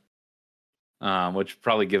 Which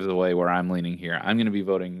probably gives away where I'm leaning here. I'm going to be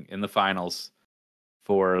voting in the finals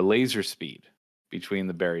for Laser Speed, Between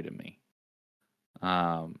the Buried and Me.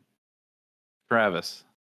 Travis,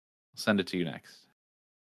 I'll send it to you next.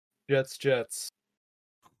 Jets.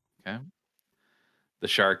 Okay. The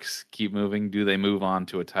Sharks Keep Moving. Do they move on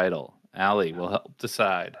to a title? Allie will help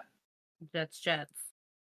decide. Jets.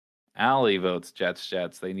 Allie votes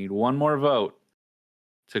Jets. They need one more vote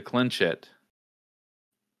to clinch it.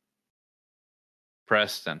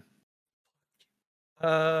 Preston.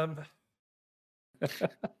 Dude,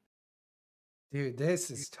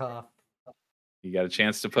 this is tough. You got a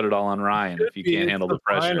chance to put it all on Ryan if you can't handle the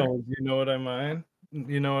pressure. Finals, you know what I mean?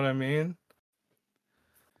 You know what I mean?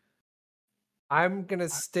 I'm gonna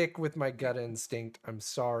stick with my gut instinct. I'm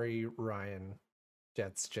sorry, Ryan.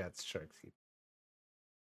 Jets, Sharks.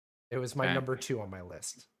 It was my number 2 on my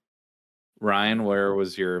list. Ryan, where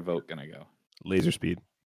was your vote gonna go? Laser Speed.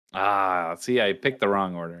 See, I picked the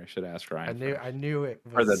wrong order. I should ask Ryan. I knew it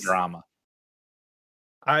was... for the drama.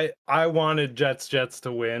 I wanted Jets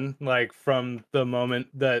to win, like from the moment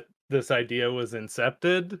that this idea was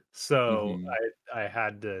incepted. So I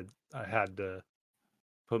had to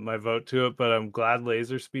put my vote to it, but I'm glad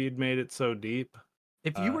Laser Speed made it so deep.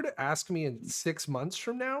 If you were to ask me in 6 months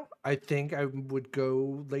from now, I think I would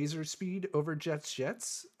go Laser Speed over Jets.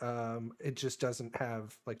 It just doesn't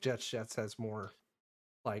have, like, Jets has more,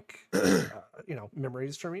 like,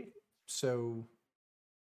 memories for me. So,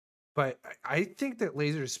 but I think that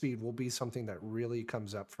Laser Speed will be something that really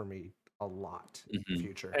comes up for me a lot in the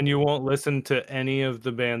future. And you won't listen to any of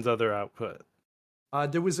the band's other output.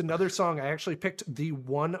 There was another song. I actually picked the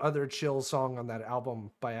one other chill song on that album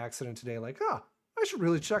by accident today. Like, I should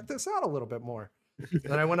really check this out a little bit more. And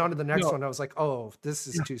then I went on to the next one. I was like, oh, this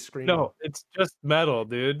is too screamy. No, it's just metal,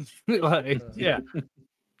 dude. Like, yeah.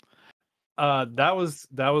 That was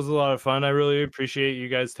a lot of fun. I really appreciate you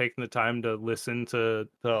guys taking the time to listen to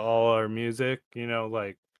all our music. You know,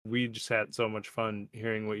 like, we just had so much fun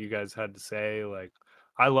hearing what you guys had to say. Like,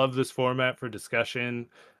 I love this format for discussion.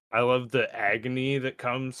 I love the agony that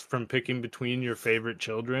comes from picking between your favorite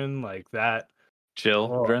children, like that.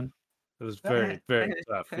 Children? It was very, very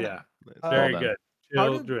tough. Yeah. Very good.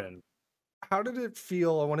 Children. How did it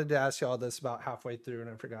feel? I wanted to ask you all this about halfway through and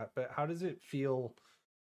I forgot, but how does it feel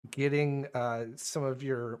getting some of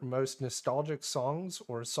your most nostalgic songs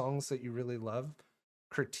or songs that you really love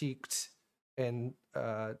critiqued and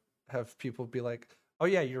have people be like, oh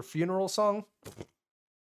yeah, your funeral song?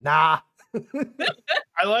 Nah,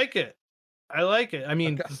 I like it. I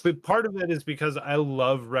mean, Okay. but part of it is because I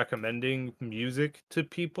love recommending music to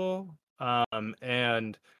people,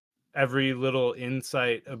 and every little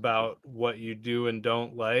insight about what you do and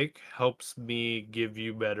don't like helps me give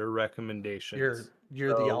you better recommendations.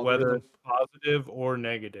 You're the So whether algorithm. it's positive or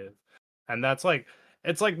negative. And that's like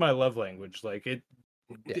it's like my love language. Like Yeah.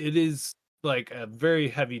 it is like a very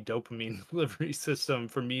heavy dopamine delivery system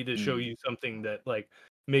for me to show you something that like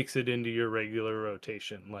makes it into your regular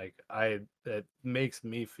rotation. Like it makes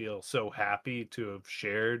me feel so happy to have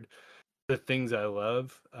shared the things I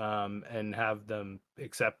love, and have them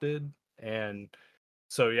accepted. And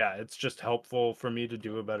so, yeah, it's just helpful for me to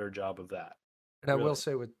do a better job of that. And I will Really.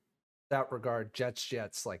 say with that regard,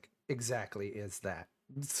 Jets like exactly is that.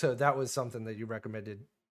 So that was something that you recommended,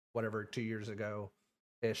 whatever, 2 years ago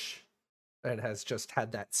ish, and has just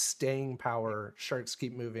had that staying power. Sharks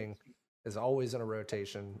Keep Moving is always in a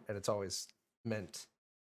rotation, and it's always meant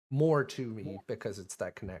more to me because it's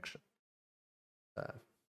that connection.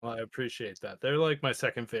 Well, I appreciate that. They're like my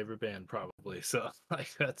second favorite band, probably. So, like,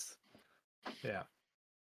 that's, yeah.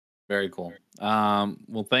 Very cool.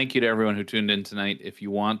 Well, thank you to everyone who tuned in tonight. If you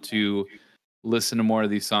want to listen to more of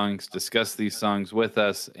these songs, discuss these songs with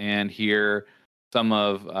us, and hear some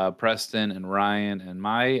of Preston and Ryan and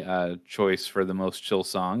my choice for the most chill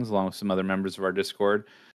songs, along with some other members of our Discord,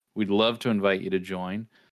 we'd love to invite you to join.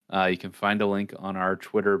 You can find a link on our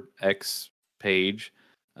Twitter X page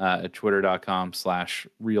at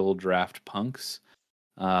twitter.com/realdraftpunks.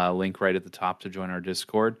 Link right at the top to join our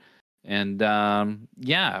Discord. And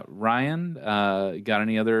yeah, Ryan, got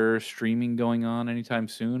any other streaming going on anytime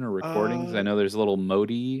soon or recordings? I know there's a little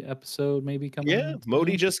Modi episode maybe coming. Yeah,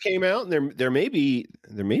 Modi just came out, and there may be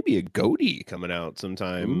a Goaty coming out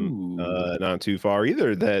sometime, not too far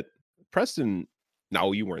either. That Preston,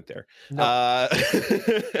 no, you weren't there. No.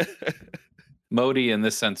 Modi in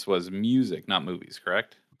this sense was music, not movies,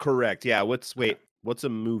 correct? Correct. Yeah. What's a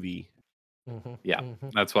movie? Mhm, Yeah,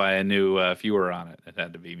 mhm. that's why I knew if you were on it, it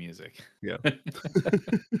had to be music. Yeah.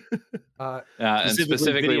 And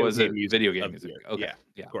specifically was it video game of music? the year. Okay, Yeah,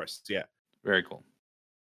 yeah, of course. Yeah. very cool.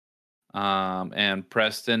 And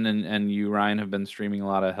Preston and you, Ryan, have been streaming a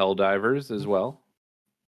lot of Helldivers as well.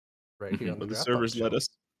 Right here on the But the Draft servers Punks let channel. Mm-hmm. us.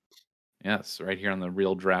 Yes, right here on the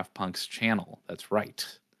Real Draft Punks channel. That's right.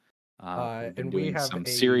 We've been And we doing have some a-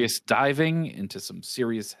 serious diving into some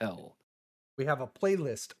serious hell. We have a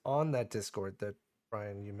playlist on that Discord that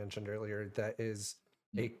Ryan you mentioned earlier that is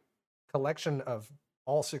a collection of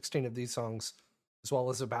all 16 of these songs, as well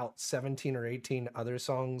as about 17 or 18 other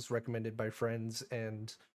songs recommended by friends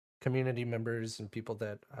and community members and people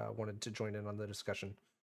that wanted to join in on the discussion.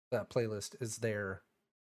 That playlist is there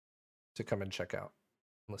to come and check out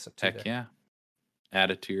and listen to. Heck yeah.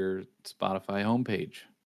 Add it to your Spotify homepage.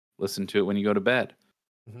 Listen to it when you go to bed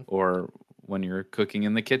or when you're cooking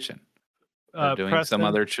in the kitchen or doing Preston, some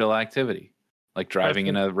other chill activity, like driving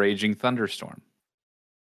in a raging thunderstorm.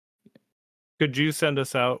 Could you send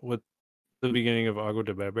us out with the beginning of Agua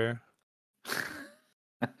de Beber?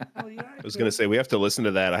 Oh, yeah, I was gonna say we have to listen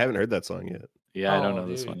to that. I haven't heard that song yet. Yeah, I don't Oh, know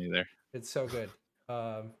this dude. one either. It's so good.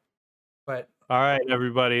 But All right,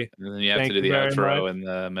 everybody. And then you have Thank to do the you very outro much. in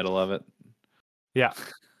the middle of it. Yeah.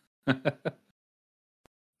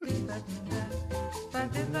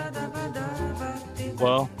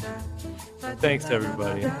 Well, thanks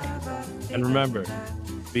everybody. And remember,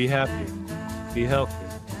 be happy, be healthy,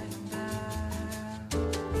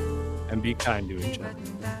 and be kind to each other.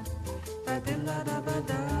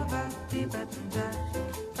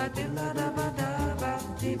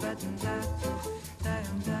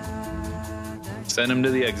 Send him to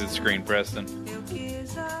the exit screen, Preston.